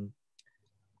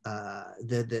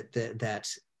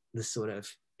the sort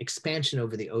of expansion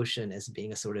over the ocean as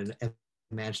being a sort of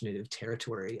imaginative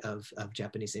territory of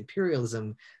Japanese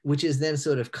imperialism, which is then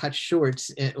sort of cut short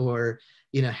or,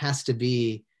 has to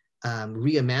be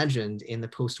reimagined in the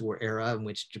post-war era in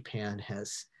which Japan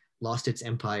has lost its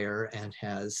empire and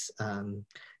has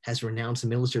renounced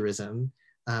militarism.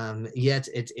 Yet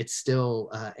it's still,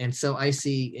 and so I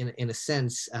see in a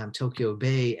sense, Tokyo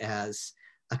Bay as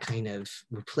a kind of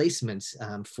replacement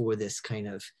for this kind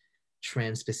of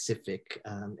trans-Pacific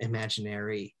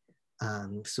imaginary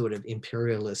sort of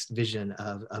imperialist vision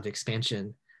of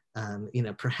expansion.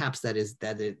 Perhaps that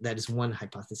is one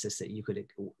hypothesis that you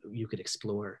could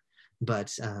explore.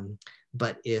 But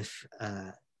if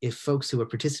folks who are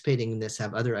participating in this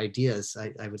have other ideas,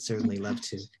 I would certainly love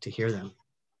to hear them.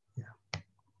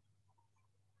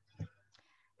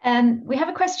 We have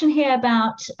a question here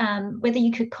about whether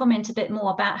you could comment a bit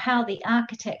more about how the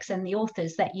architects and the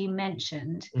authors that you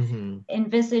mentioned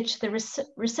envisage the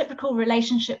reciprocal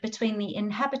relationship between the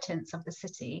inhabitants of the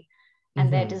city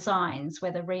and their designs,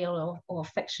 whether real or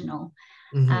fictional.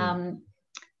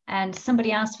 And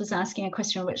somebody else was asking a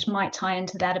question which might tie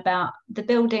into that about the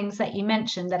buildings that you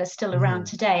mentioned that are still around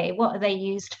today. What are they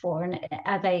used for, and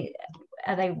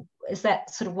is that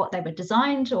sort of what they were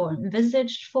designed or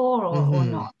envisaged for, or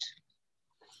not?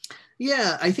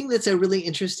 Yeah, I think that's a really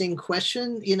interesting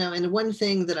question. And one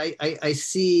thing that I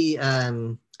see a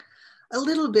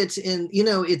little bit in,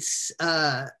 it's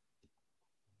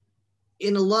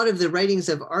in a lot of the writings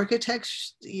of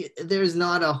architects, there's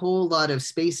not a whole lot of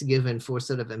space given for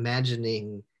sort of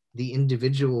imagining the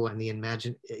individual and the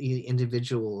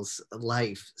individual's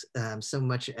life, so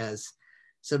much as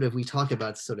sort of, we talk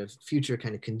about sort of future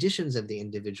kind of conditions of the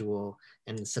individual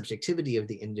and the subjectivity of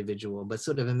the individual, but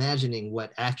sort of imagining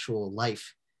what actual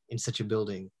life in such a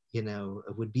building, you know,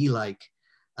 would be like,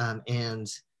 and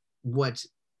what,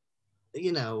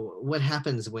 you know, what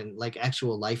happens when like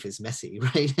actual life is messy,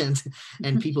 right?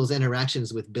 And people's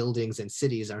interactions with buildings and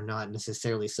cities are not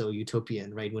necessarily so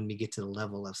utopian, right? When we get to the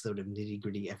level of sort of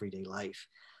nitty-gritty everyday life.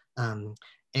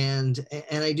 And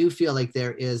I do feel like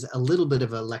there is a little bit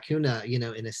of a lacuna, you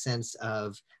know, in a sense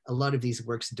of a lot of these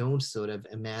works don't sort of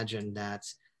imagine that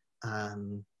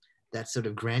that sort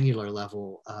of granular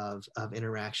level of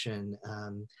interaction,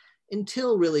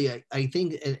 until really, I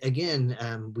think, again,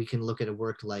 we can look at a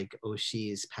work like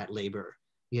Oshii's Pat Labor,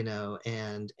 you know,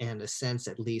 and a sense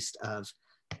at least of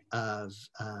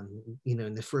you know,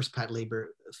 in the first Pat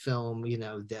Labor film, you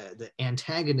know, the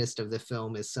antagonist of the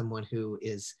film is someone who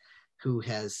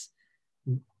has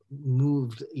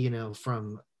moved, you know,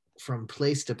 from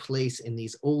place to place in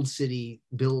these older city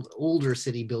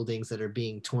buildings that are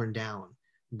being torn down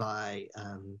by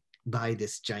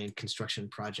this giant construction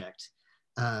project.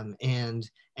 And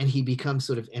he becomes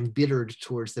sort of embittered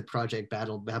towards the project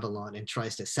Babylon and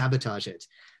tries to sabotage it.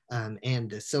 And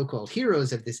the so-called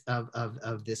heroes of this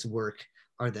work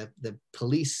are the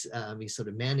police, sort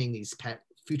of manning these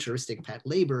futuristic Pat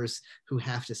Labors who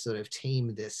have to sort of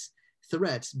tame this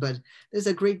threat. But there's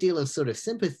a great deal of sort of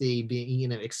sympathy being, you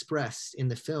know, expressed in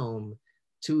the film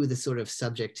to the sort of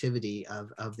subjectivity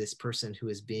of this person who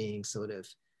is being sort of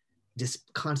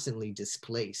constantly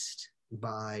displaced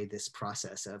by this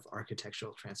process of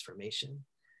architectural transformation.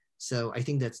 So I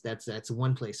think that's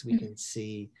one place we can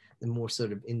see the more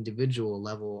sort of individual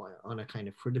level on a kind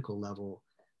of critical level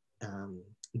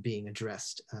being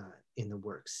addressed in the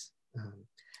works.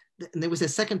 And there was a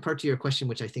second part to your question,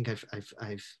 which I think I've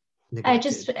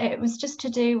neglected. It was just to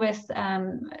do with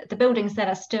the buildings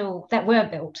that were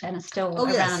built and are still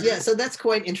around. Yes, yeah. So that's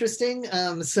quite interesting.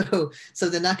 So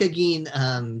the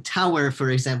Nakagin Tower, for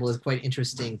example, is quite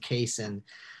interesting case, and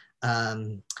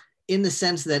in the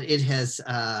sense that it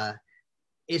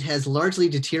has largely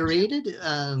deteriorated,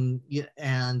 and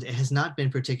it has not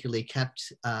been particularly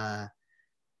kept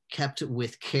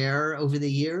with care over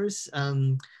the years.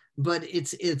 But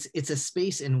it's a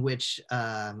space in which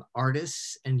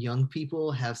artists and young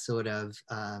people have sort of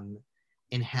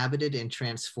inhabited and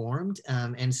transformed.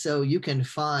 And so you can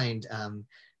find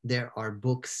there are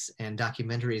books and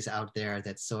documentaries out there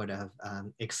that sort of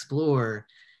explore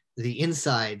the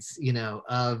insides, you know,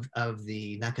 of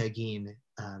the Nakagin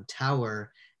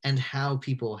Tower and how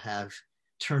people have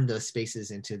turned those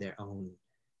spaces into their own,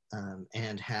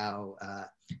 and how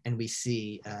and we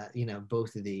see you know,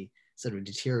 both of the sort of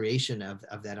deterioration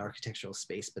of that architectural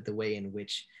space, but the way in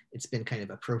which it's been kind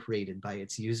of appropriated by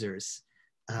its users.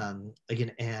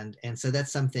 Again, and so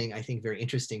that's something I think very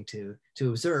interesting to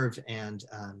observe, and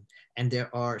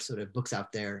there are sort of books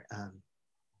out there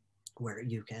where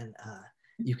you can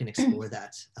explore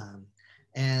that.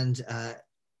 And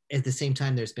at the same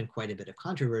time, there's been quite a bit of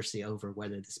controversy over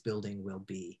whether this building will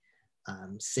be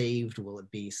saved, will it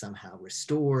be somehow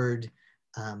restored,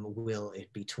 will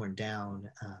it be torn down?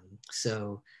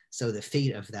 So the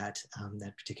fate of that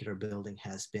particular building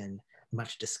has been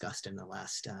much discussed in the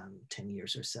last 10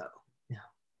 years or so. Yeah.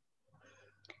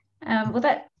 Well,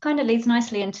 that kind of leads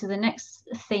nicely into the next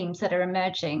themes that are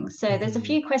emerging. So there's a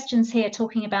few questions here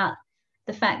talking about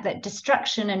the fact that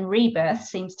destruction and rebirth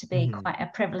seems to be quite a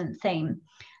prevalent theme,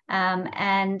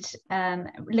 and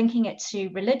linking it to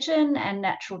religion and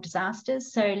natural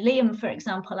disasters. So Liam, for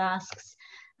example, asks,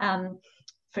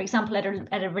 for example,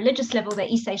 at a religious level,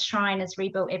 the Ise shrine is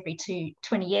rebuilt every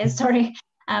 20 years, sorry.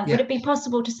 Would it be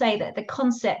possible to say that the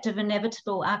concept of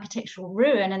inevitable architectural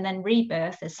ruin and then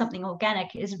rebirth as something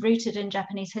organic is rooted in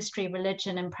Japanese history,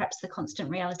 religion, and perhaps the constant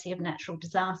reality of natural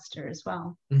disaster as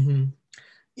well?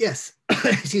 Yes,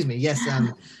 excuse me. Yes,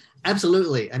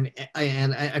 absolutely. I mean,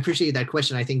 I appreciate that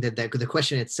question. I think that the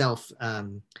question itself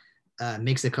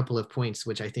makes a couple of points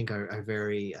which I think are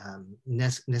very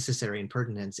necessary and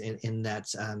pertinent in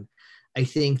that I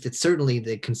think that certainly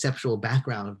the conceptual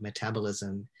background of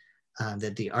metabolism,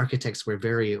 that the architects were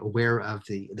very aware of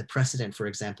the precedent, for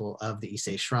example, of the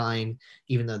Ise shrine,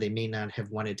 even though they may not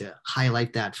have wanted to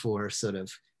highlight that for sort of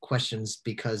questions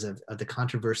because of the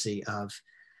controversy of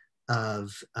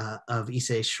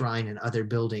Ise shrine and other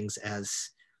buildings as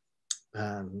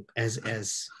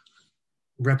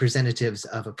representatives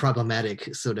of a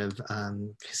problematic sort of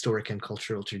historic and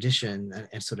cultural tradition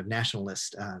and sort of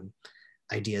nationalist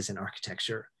ideas in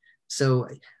architecture. So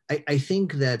I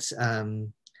think that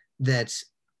that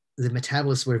the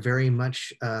metabolists were very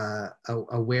much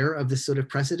aware of this sort of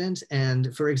precedent.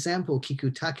 And for example,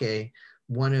 Kikutake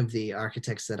one of the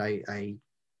architects that I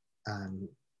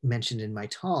mentioned in my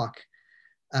talk,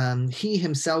 he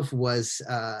himself was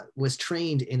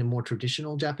trained in a more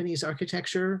traditional Japanese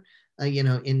architecture,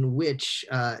 in which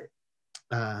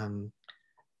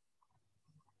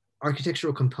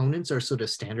architectural components are sort of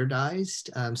standardized,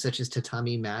 such as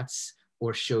tatami mats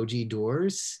or shoji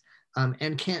doors,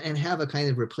 and have a kind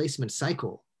of replacement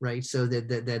cycle, right? So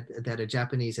that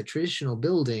a traditional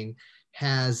building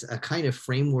has a kind of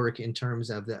framework in terms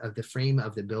of the frame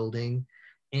of the building,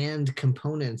 and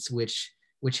components which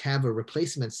have a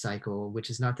replacement cycle, which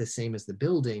is not the same as the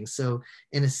building. So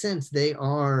in a sense, they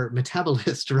are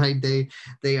metabolist, right?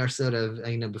 They are sort of,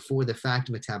 before the fact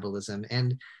metabolism.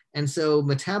 And so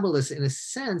Metabolist, in a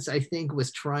sense, I think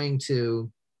the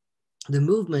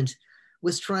movement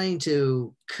was trying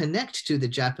to connect to the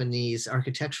Japanese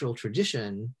architectural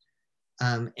tradition,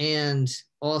 and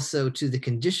also to the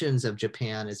conditions of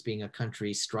Japan as being a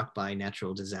country struck by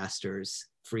natural disasters,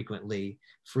 frequently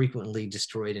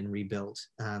destroyed and rebuilt.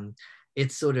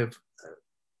 It's sort of,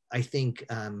 I think,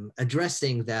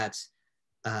 addressing that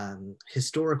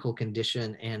historical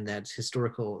condition and that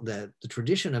the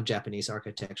tradition of Japanese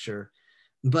architecture,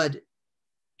 but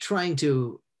trying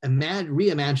to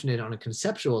reimagine it on a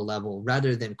conceptual level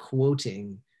rather than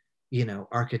quoting,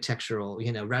 architectural,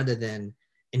 rather than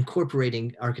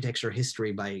incorporating architecture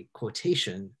history by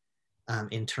quotation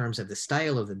in terms of the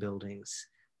style of the buildings,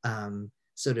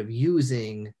 sort of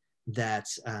using that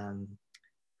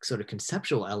sort of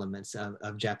conceptual elements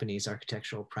of Japanese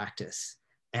architectural practice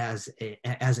as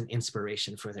an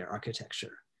inspiration for their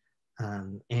architecture.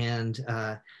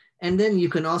 And then you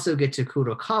can also get to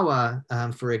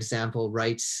Kurokawa, for example,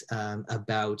 writes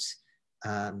about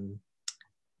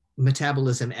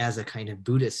metabolism as a kind of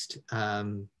Buddhist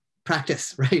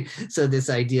practice, right? So this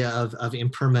idea of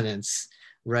impermanence,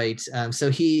 right? So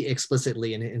he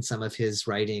explicitly in some of his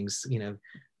writings,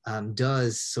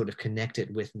 does sort of connect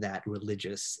it with that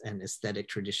religious and aesthetic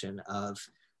tradition of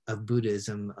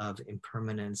Buddhism, of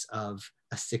impermanence, of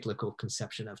a cyclical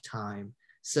conception of time.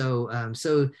 So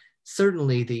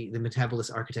certainly the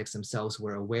metabolist architects themselves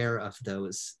were aware of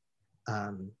those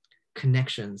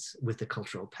connections with the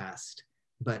cultural past,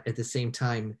 but at the same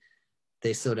time,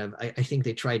 they sort of, I think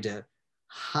they tried to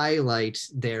highlight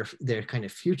their kind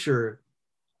of futurism,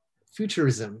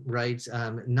 right?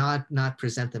 Not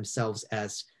present themselves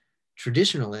as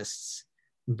traditionalists,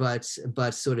 but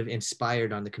sort of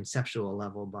inspired on the conceptual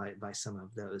level by some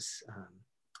of those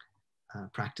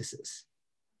practices.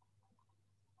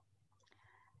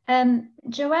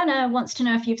 Joanna wants to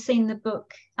know if you've seen the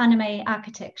book Anime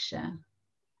Architecture.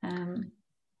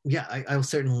 Yeah, I'll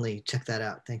certainly check that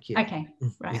out. Thank you. Okay,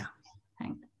 right. Yeah.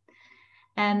 Thanks.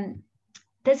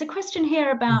 There's a question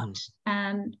here about,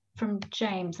 from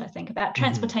James, I think, about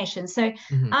transportation. So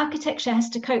architecture has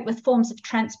to cope with forms of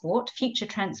transport, future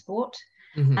transport.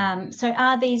 So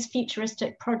are these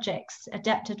futuristic projects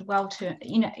adapted well to,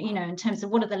 in terms of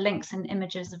what are the links and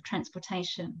images of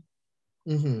transportation?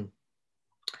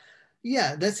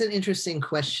 Yeah, that's an interesting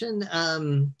question.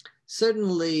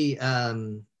 Certainly,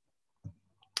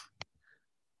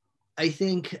 I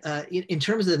think in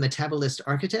terms of the metabolist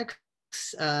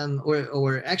architects,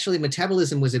 or actually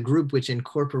Metabolism was a group which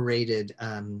incorporated,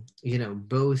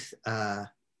 both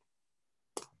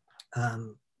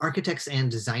architects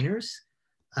and designers.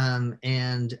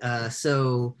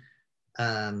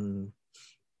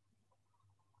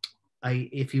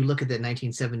 If you look at the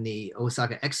 1970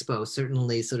 Osaka Expo,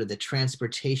 certainly sort of the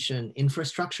transportation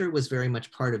infrastructure was very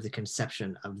much part of the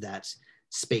conception of that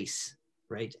space,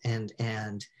 right? And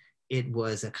it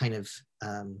was a kind of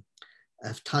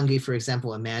Tange, for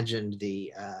example, imagined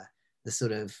the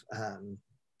sort of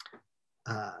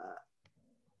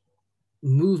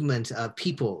movement of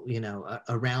people,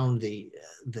 around the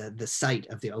site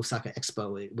of the Osaka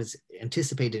Expo. It was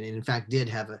anticipated, and in fact did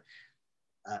have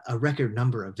a record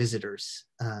number of visitors,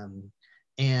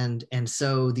 and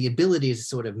so the ability to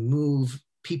sort of move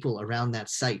people around that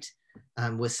site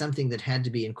was something that had to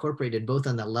be incorporated both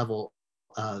on the level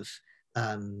of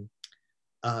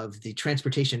the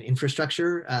transportation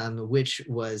infrastructure, which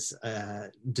was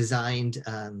designed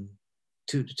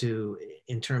to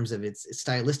in terms of its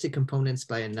stylistic components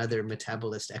by another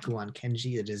metabolist, Ekuan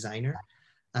Kenji, a designer,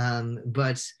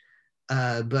 but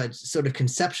sort of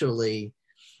conceptually,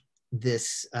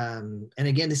 this and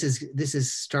again, this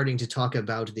is starting to talk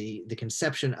about the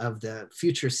conception of the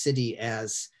future city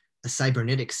as a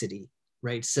cybernetic city,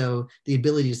 right? So the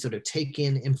ability to sort of take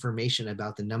in information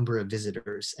about the number of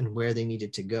visitors and where they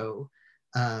needed to go,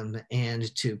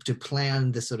 and to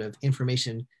plan the sort of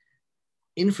information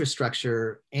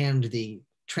infrastructure and the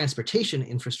transportation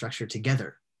infrastructure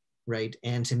together, right?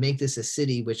 And to make this a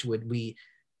city which would be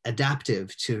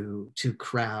adaptive to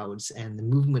crowds and the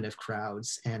movement of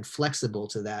crowds and flexible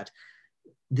to that.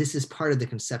 This is part of the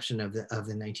conception of the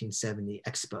 1970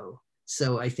 Expo.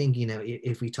 So I think, you know,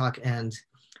 if we talk, and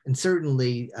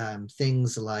certainly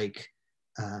things like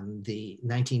the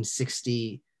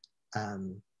 1960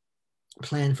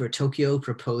 plan for Tokyo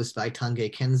proposed by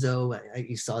Tange Kenzo.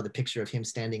 You saw the picture of him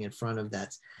standing in front of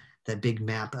that big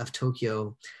map of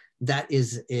Tokyo. That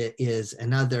is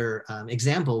another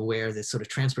example where this sort of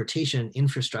transportation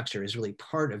infrastructure is really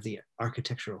part of the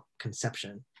architectural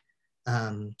conception.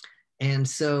 And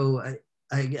so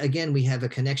again, we have a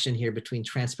connection here between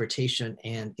transportation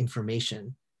and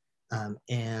information,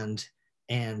 and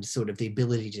sort of the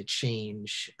ability to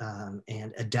change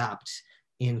and adapt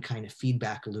in kind of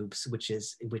feedback loops, which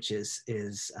is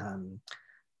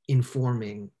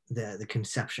informing the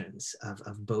conceptions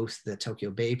of both the Tokyo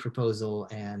Bay proposal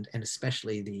and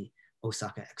especially the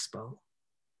Osaka Expo.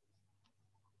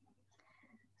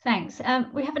 Thanks.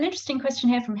 We have an interesting question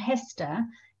here from Hester.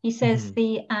 He says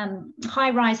the high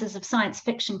rises of science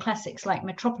fiction classics like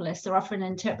Metropolis are often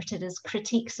interpreted as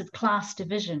critiques of class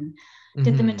division.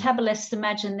 Did the Metabolists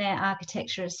imagine their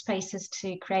architecture as spaces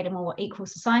to create a more equal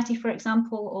society, for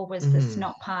example, or was this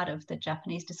not part of the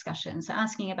Japanese discussion? So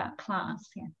asking about class,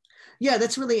 yeah. Yeah,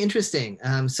 that's really interesting.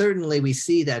 Certainly we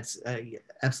see that's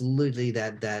absolutely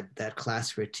that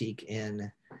class critique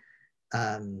in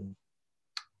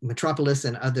Metropolis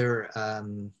and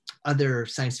other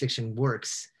science fiction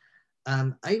works.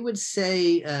 I would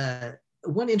say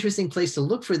one interesting place to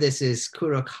look for this is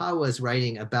Kurokawa's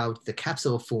writing about the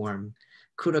capsule form.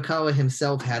 Kurokawa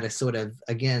himself had a sort of,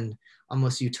 again,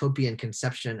 almost utopian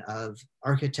conception of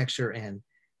architecture and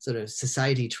sort of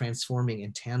society transforming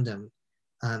in tandem.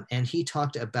 And he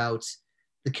talked about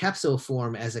the capsule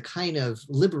form as a kind of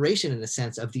liberation, in a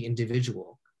sense, of the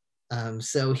individual.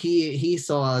 So he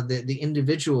saw that the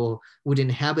individual would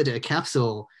inhabit a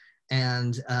capsule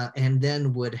and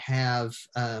then would have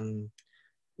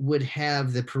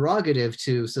the prerogative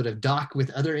to sort of dock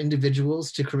with other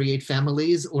individuals to create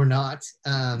families or not.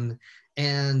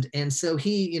 And so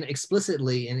he, you know,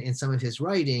 explicitly in some of his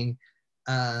writing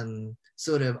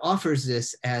sort of offers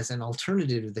this as an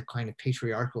alternative to the kind of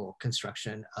patriarchal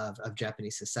construction of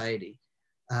Japanese society.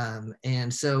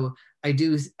 And so I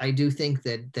do think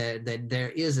that there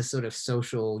is a sort of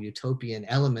social utopian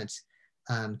element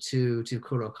to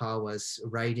Kurokawa's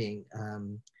writing.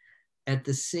 At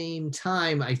the same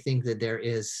time, I think that there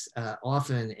is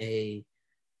often a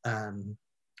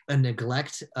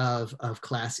neglect of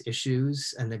class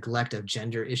issues, a neglect of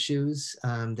gender issues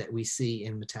that we see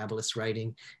in Metabolist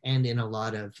writing and in a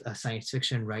lot of science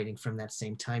fiction writing from that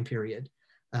same time period.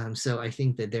 So I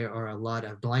think that there are a lot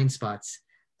of blind spots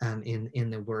in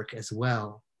the work as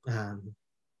well. And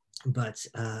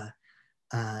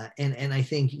I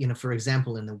think, you know, for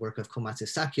example, in the work of Komatsu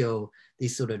Sakyô,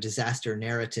 these sort of disaster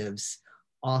narratives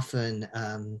often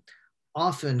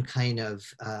kind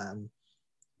of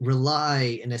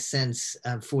rely, in a sense,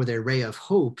 for their ray of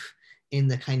hope in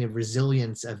the kind of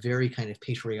resilience of very kind of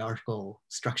patriarchal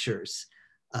structures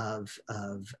of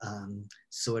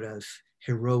sort of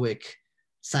heroic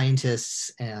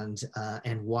scientists and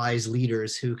wise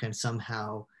leaders who can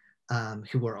somehow,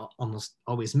 who are almost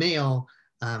always male,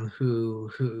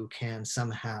 who can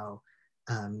somehow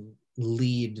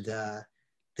lead the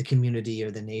community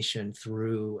or the nation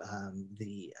through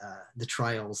the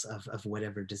trials of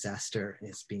whatever disaster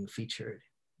is being featured.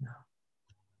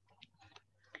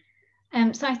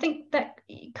 So I think that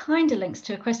kind of links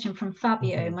to a question from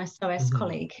Fabio, my SOAS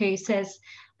colleague, who says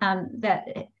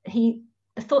that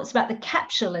the thoughts about the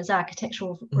capsule as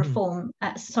architectural form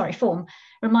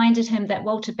reminded him that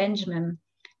Walter Benjamin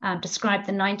described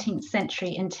the 19th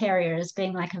century interior as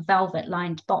being like a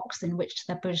velvet-lined box in which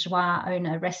the bourgeois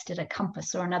owner rested a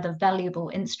compass or another valuable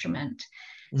instrument.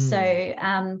 So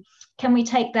can we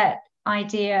take that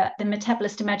idea, the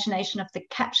metabolist imagination of the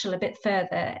capsule, a bit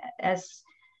further as,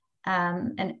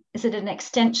 and is it an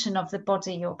extension of the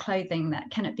body or clothing? That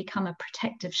can it become a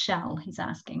protective shell, he's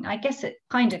asking. I guess it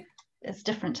kind of is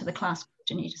different to the class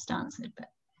question you just answered, but.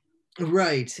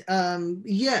 Right.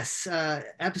 Yes,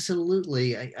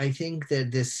 absolutely. I think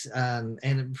that this,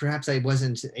 and perhaps I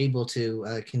wasn't able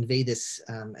to convey this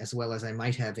as well as I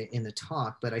might have in the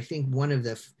talk, but I think one of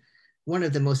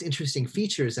the most interesting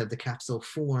features of the capsule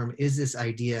form is this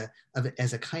idea of it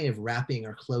as a kind of wrapping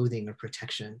or clothing or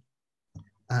protection.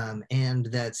 And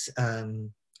that's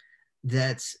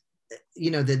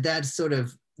you know, that's sort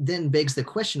of then begs the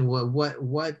question, well,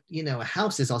 what, you know, a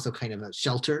house is also kind of a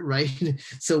shelter, right?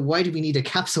 So why do we need a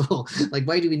capsule? Like,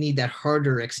 why do we need that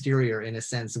harder exterior, in a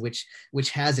sense, which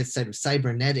has its sort of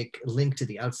cybernetic link to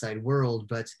the outside world,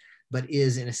 but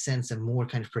is, in a sense, a more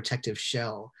kind of protective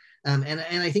shell? And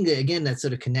I think that, again, that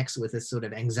sort of connects with the sort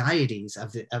of anxieties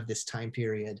of this time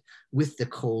period, with the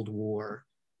Cold War,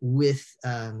 with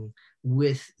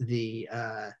the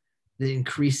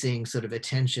increasing sort of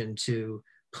attention to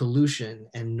pollution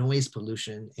and noise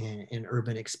pollution in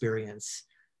urban experience,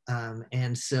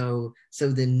 and so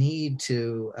the need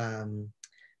to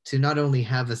not only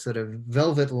have a sort of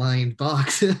velvet lined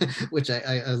box, which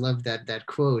I love that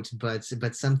quote,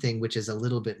 but something which is a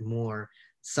little bit more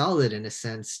solid, in a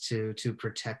sense, to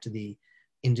protect the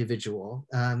individual.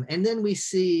 And then we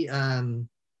see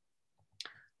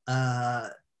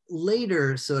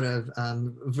later sort of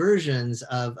versions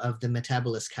of the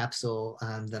metabolist capsule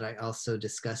that I also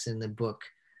discuss in the book,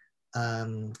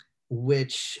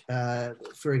 which,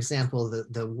 for example,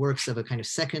 the works of a kind of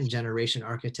second generation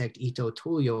architect, Ito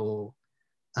Toyo,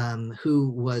 who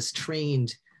was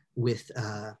trained with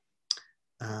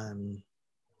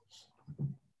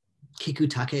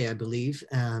Kikutake, I believe.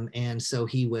 And so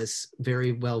he was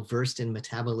very well versed in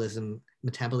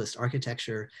metabolist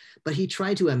architecture, but he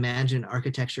tried to imagine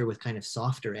architecture with kind of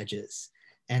softer edges.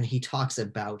 And he talks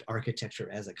about architecture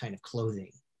as a kind of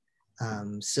clothing.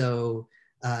 And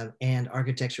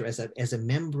architecture as a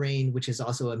membrane, which is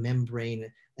also a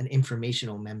membrane, an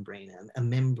informational membrane, a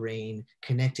membrane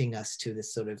connecting us to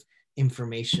this sort of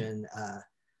information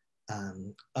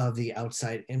of the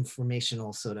outside,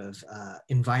 informational sort of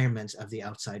environment of the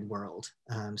outside world.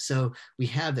 So we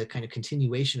have a kind of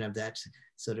continuation of that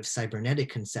sort of cybernetic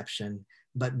conception,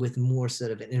 but with more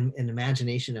sort of an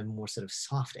imagination of more sort of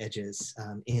soft edges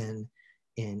in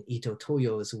Ito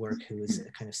Toyo's work, who is a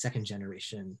kind of second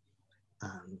generation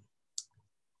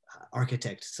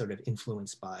architect, sort of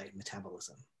influenced by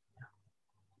metabolism.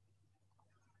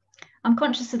 I'm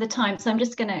conscious of the time, so I'm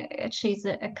just going to choose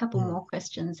a couple more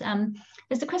questions.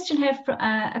 There's a question here,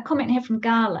 a comment here from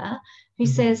Gala, who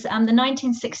says the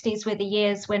 1960s were the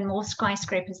years when more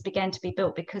skyscrapers began to be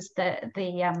built because the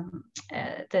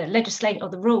legislation or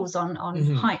the rules on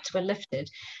height were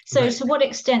lifted. So to what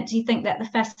extent do you think that the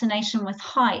fascination with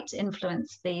height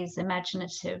influenced these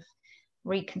imaginative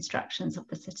reconstructions of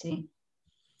the city?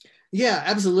 Yeah,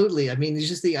 absolutely. I mean, it's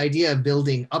just the idea of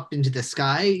building up into the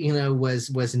sky, you know,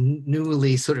 was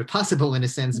newly sort of possible, in a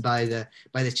sense, by the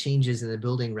changes in the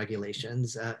building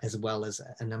regulations, as well as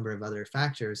a number of other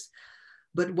factors.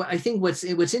 But I think what's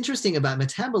interesting about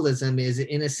metabolism is,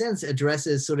 in a sense,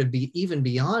 addresses sort of even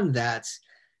beyond that.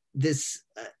 This,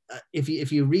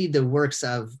 if you read the works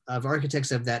of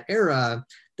architects of that era,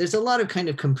 there's a lot of kind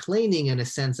of complaining, in a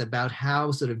sense, about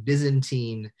how sort of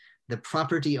Byzantine the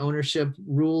property ownership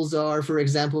rules are, for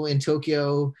example, in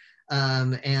Tokyo,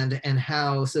 and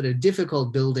how sort of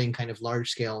difficult building kind of large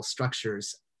scale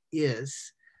structures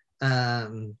is.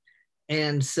 And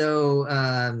so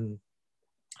I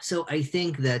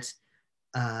think that,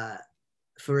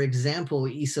 for example,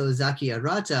 Isozaki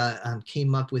Arata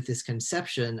came up with this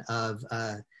conception of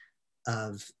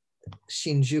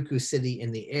Shinjuku city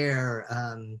in the air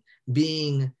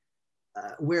being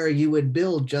where you would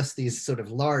build just these sort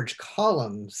of large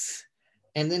columns.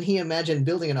 And then he imagined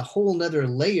building in a whole nother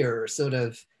layer, sort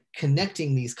of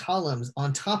connecting these columns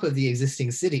on top of the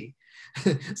existing city.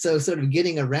 So sort of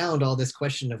getting around all this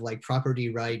question of like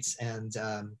property rights and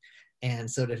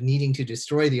sort of needing to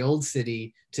destroy the old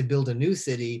city to build a new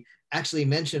city, actually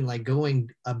mentioned like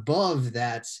going above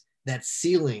that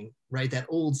ceiling, right? That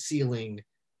old ceiling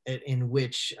in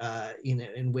which,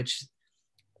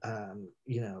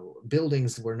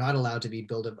 buildings were not allowed to be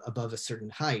built above a certain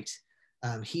height.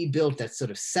 He built that sort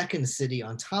of second city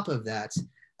on top of that,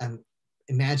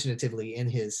 imaginatively in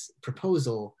his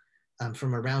proposal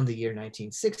from around the year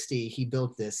 1960. He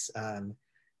built this,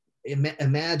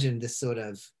 imagined this sort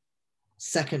of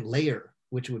second layer,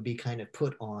 which would be kind of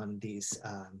put on these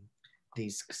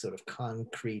sort of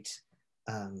concrete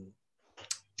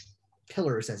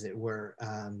pillars, as it were,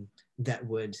 that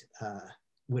would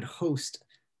host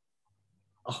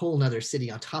a whole nother city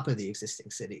on top of the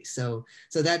existing city. So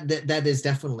that is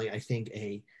definitely, I think,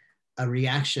 a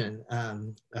reaction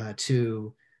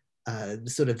to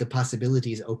sort of the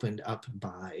possibilities opened up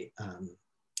by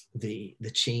the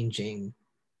changing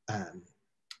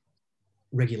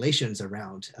regulations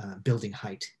around building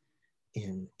height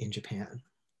in Japan,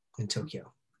 in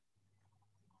Tokyo.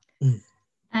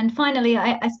 And finally,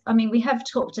 I mean, we have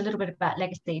talked a little bit about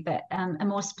legacy, but a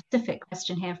more specific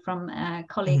question here from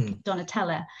colleague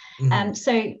Donatella.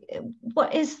 So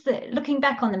what is looking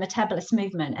back on the metabolist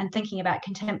movement and thinking about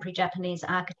contemporary Japanese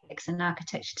architects and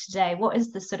architecture today, what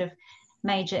is the sort of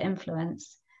major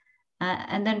influence?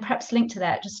 And then perhaps linked to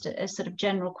that, just a sort of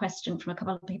general question from a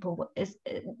couple of people, what is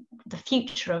the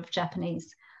future of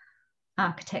Japanese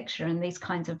architecture and these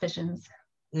kinds of visions?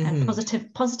 And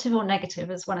positive or negative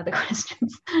is one of the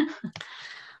questions.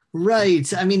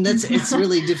 Right. I mean, it's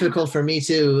really difficult for me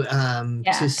to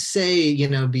say, you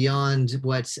know, beyond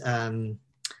what,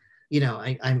 you know,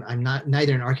 I'm not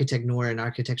neither an architect nor an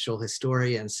architectural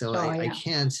historian, so I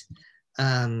can't,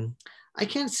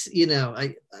 you know,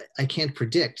 I can't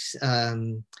predict. I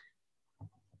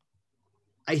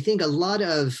think a lot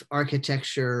of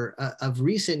architecture of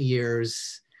recent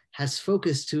years has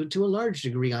focused to a large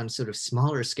degree on sort of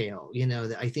smaller scale. You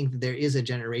know, I think there is a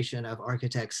generation of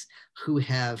architects who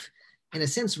have, in a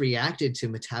sense, reacted to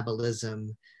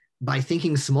metabolism by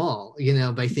thinking small, you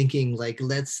know, by thinking like,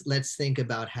 let's think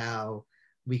about how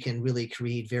we can really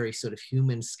create very sort of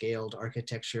human scaled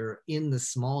architecture in the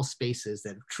small spaces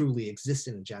that truly exist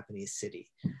in a Japanese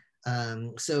city.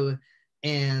 So,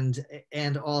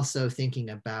 and also thinking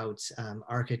about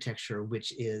architecture,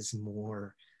 which is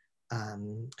more,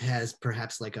 has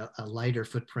perhaps like a lighter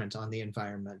footprint on the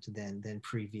environment than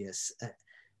previous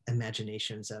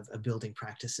imaginations of building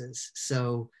practices.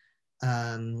 So,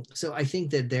 so I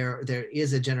think that there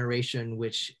is a generation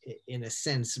which, in a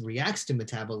sense, reacts to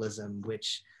metabolism,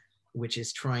 which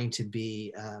is trying to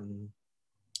be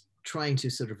trying to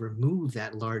sort of remove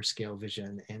that large scale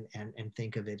vision and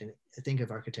think of it and think of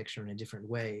architecture in a different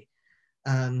way.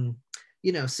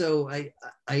 You know, so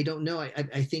I don't know.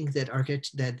 I think that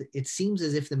that it seems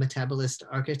as if the metabolist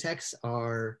architects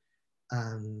are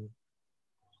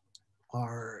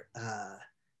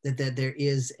that there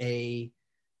is a,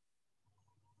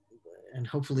 and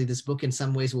hopefully this book in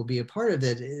some ways will be a part of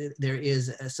it. There is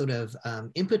a sort of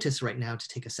impetus right now to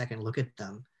take a second look at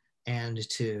them and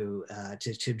to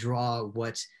draw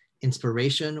what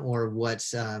inspiration or what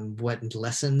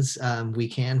lessons we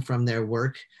can from their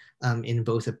work. In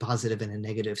both a positive and a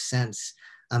negative sense.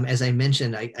 As I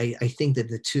mentioned, I think that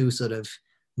the two sort of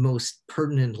most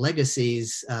pertinent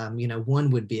legacies, you know, one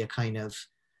would be a kind of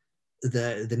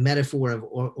the metaphor of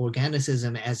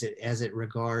organicism as it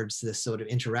regards the sort of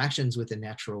interactions with the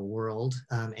natural world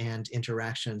and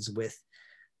interactions with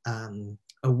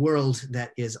a world that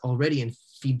is already in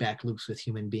feedback loops with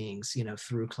human beings, you know,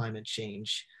 through climate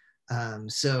change.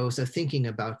 So thinking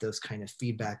about those kind of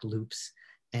feedback loops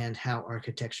and how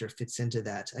architecture fits into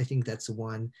that. I think that's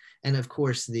one. And of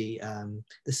course, the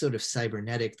sort of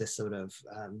cybernetic, the sort of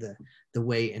the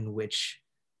way in which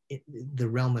the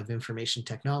realm of information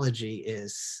technology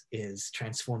is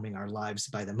transforming our lives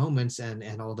by the moments,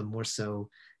 and all the more so,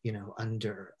 you know,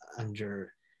 under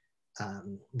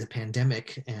the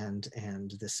pandemic and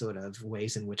the sort of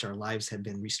ways in which our lives have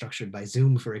been restructured by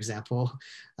Zoom, for example,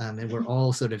 and we're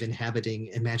all sort of inhabiting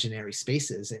imaginary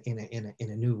spaces in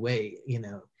a new way, you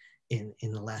know, in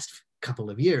the last couple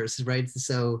of years, right?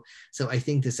 So I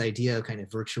think this idea of kind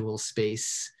of virtual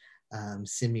space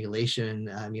simulation,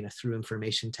 you know, through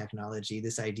information technology,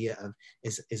 this idea of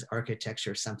is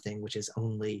architecture something which is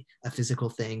only a physical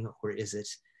thing, or is it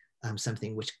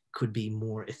something which could be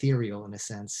more ethereal in a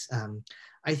sense?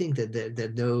 I think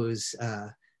that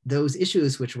those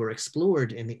issues which were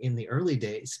explored in the early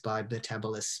days by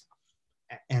metabolists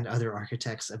and other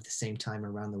architects of the same time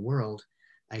around the world,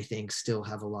 I think still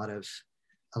have a lot of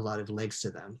legs to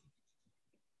them.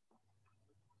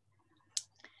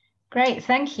 Great,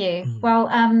 thank you. Well,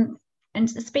 and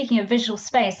speaking of visual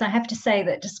space, I have to say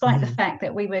that despite the fact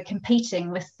that we were competing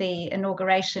with the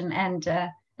inauguration and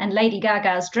Lady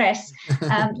Gaga's dress,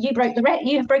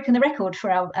 you have broken the record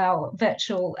for our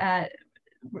virtual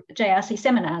JRC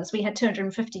seminars. We had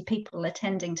 250 people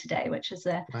attending today, which is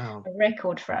a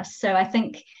record for us. So I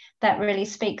think that really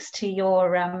speaks to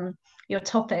your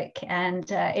topic,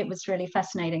 and it was really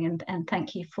fascinating, and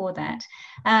thank you for that.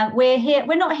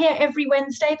 We're not here every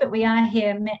Wednesday, but we are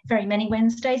here very many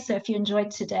Wednesdays. So if you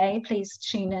enjoyed today, please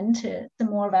tune in to some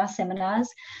more of our seminars.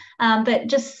 But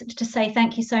just to say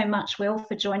thank you so much, Will,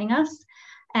 for joining us,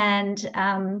 and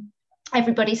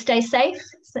everybody stay safe,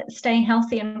 stay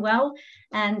healthy and well,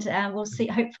 and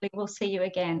hopefully we'll see you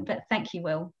again. But thank you,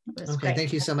 Will. It was great.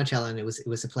 Thank you so much, Helen. It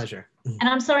was a pleasure. And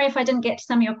I'm sorry if I didn't get to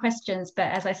some of your questions,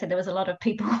 but as I said, there was a lot of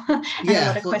people and a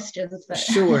lot of questions. But.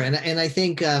 Sure, and I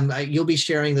think you'll be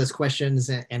sharing those questions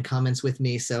and comments with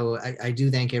me. So I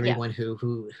do thank everyone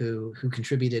who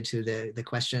contributed to the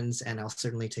questions, and I'll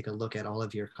certainly take a look at all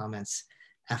of your comments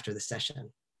after the session.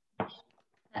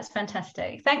 That's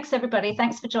fantastic. Thanks, everybody.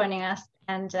 Thanks for joining us,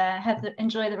 and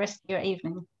enjoy the rest of your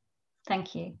evening.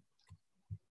 Thank you.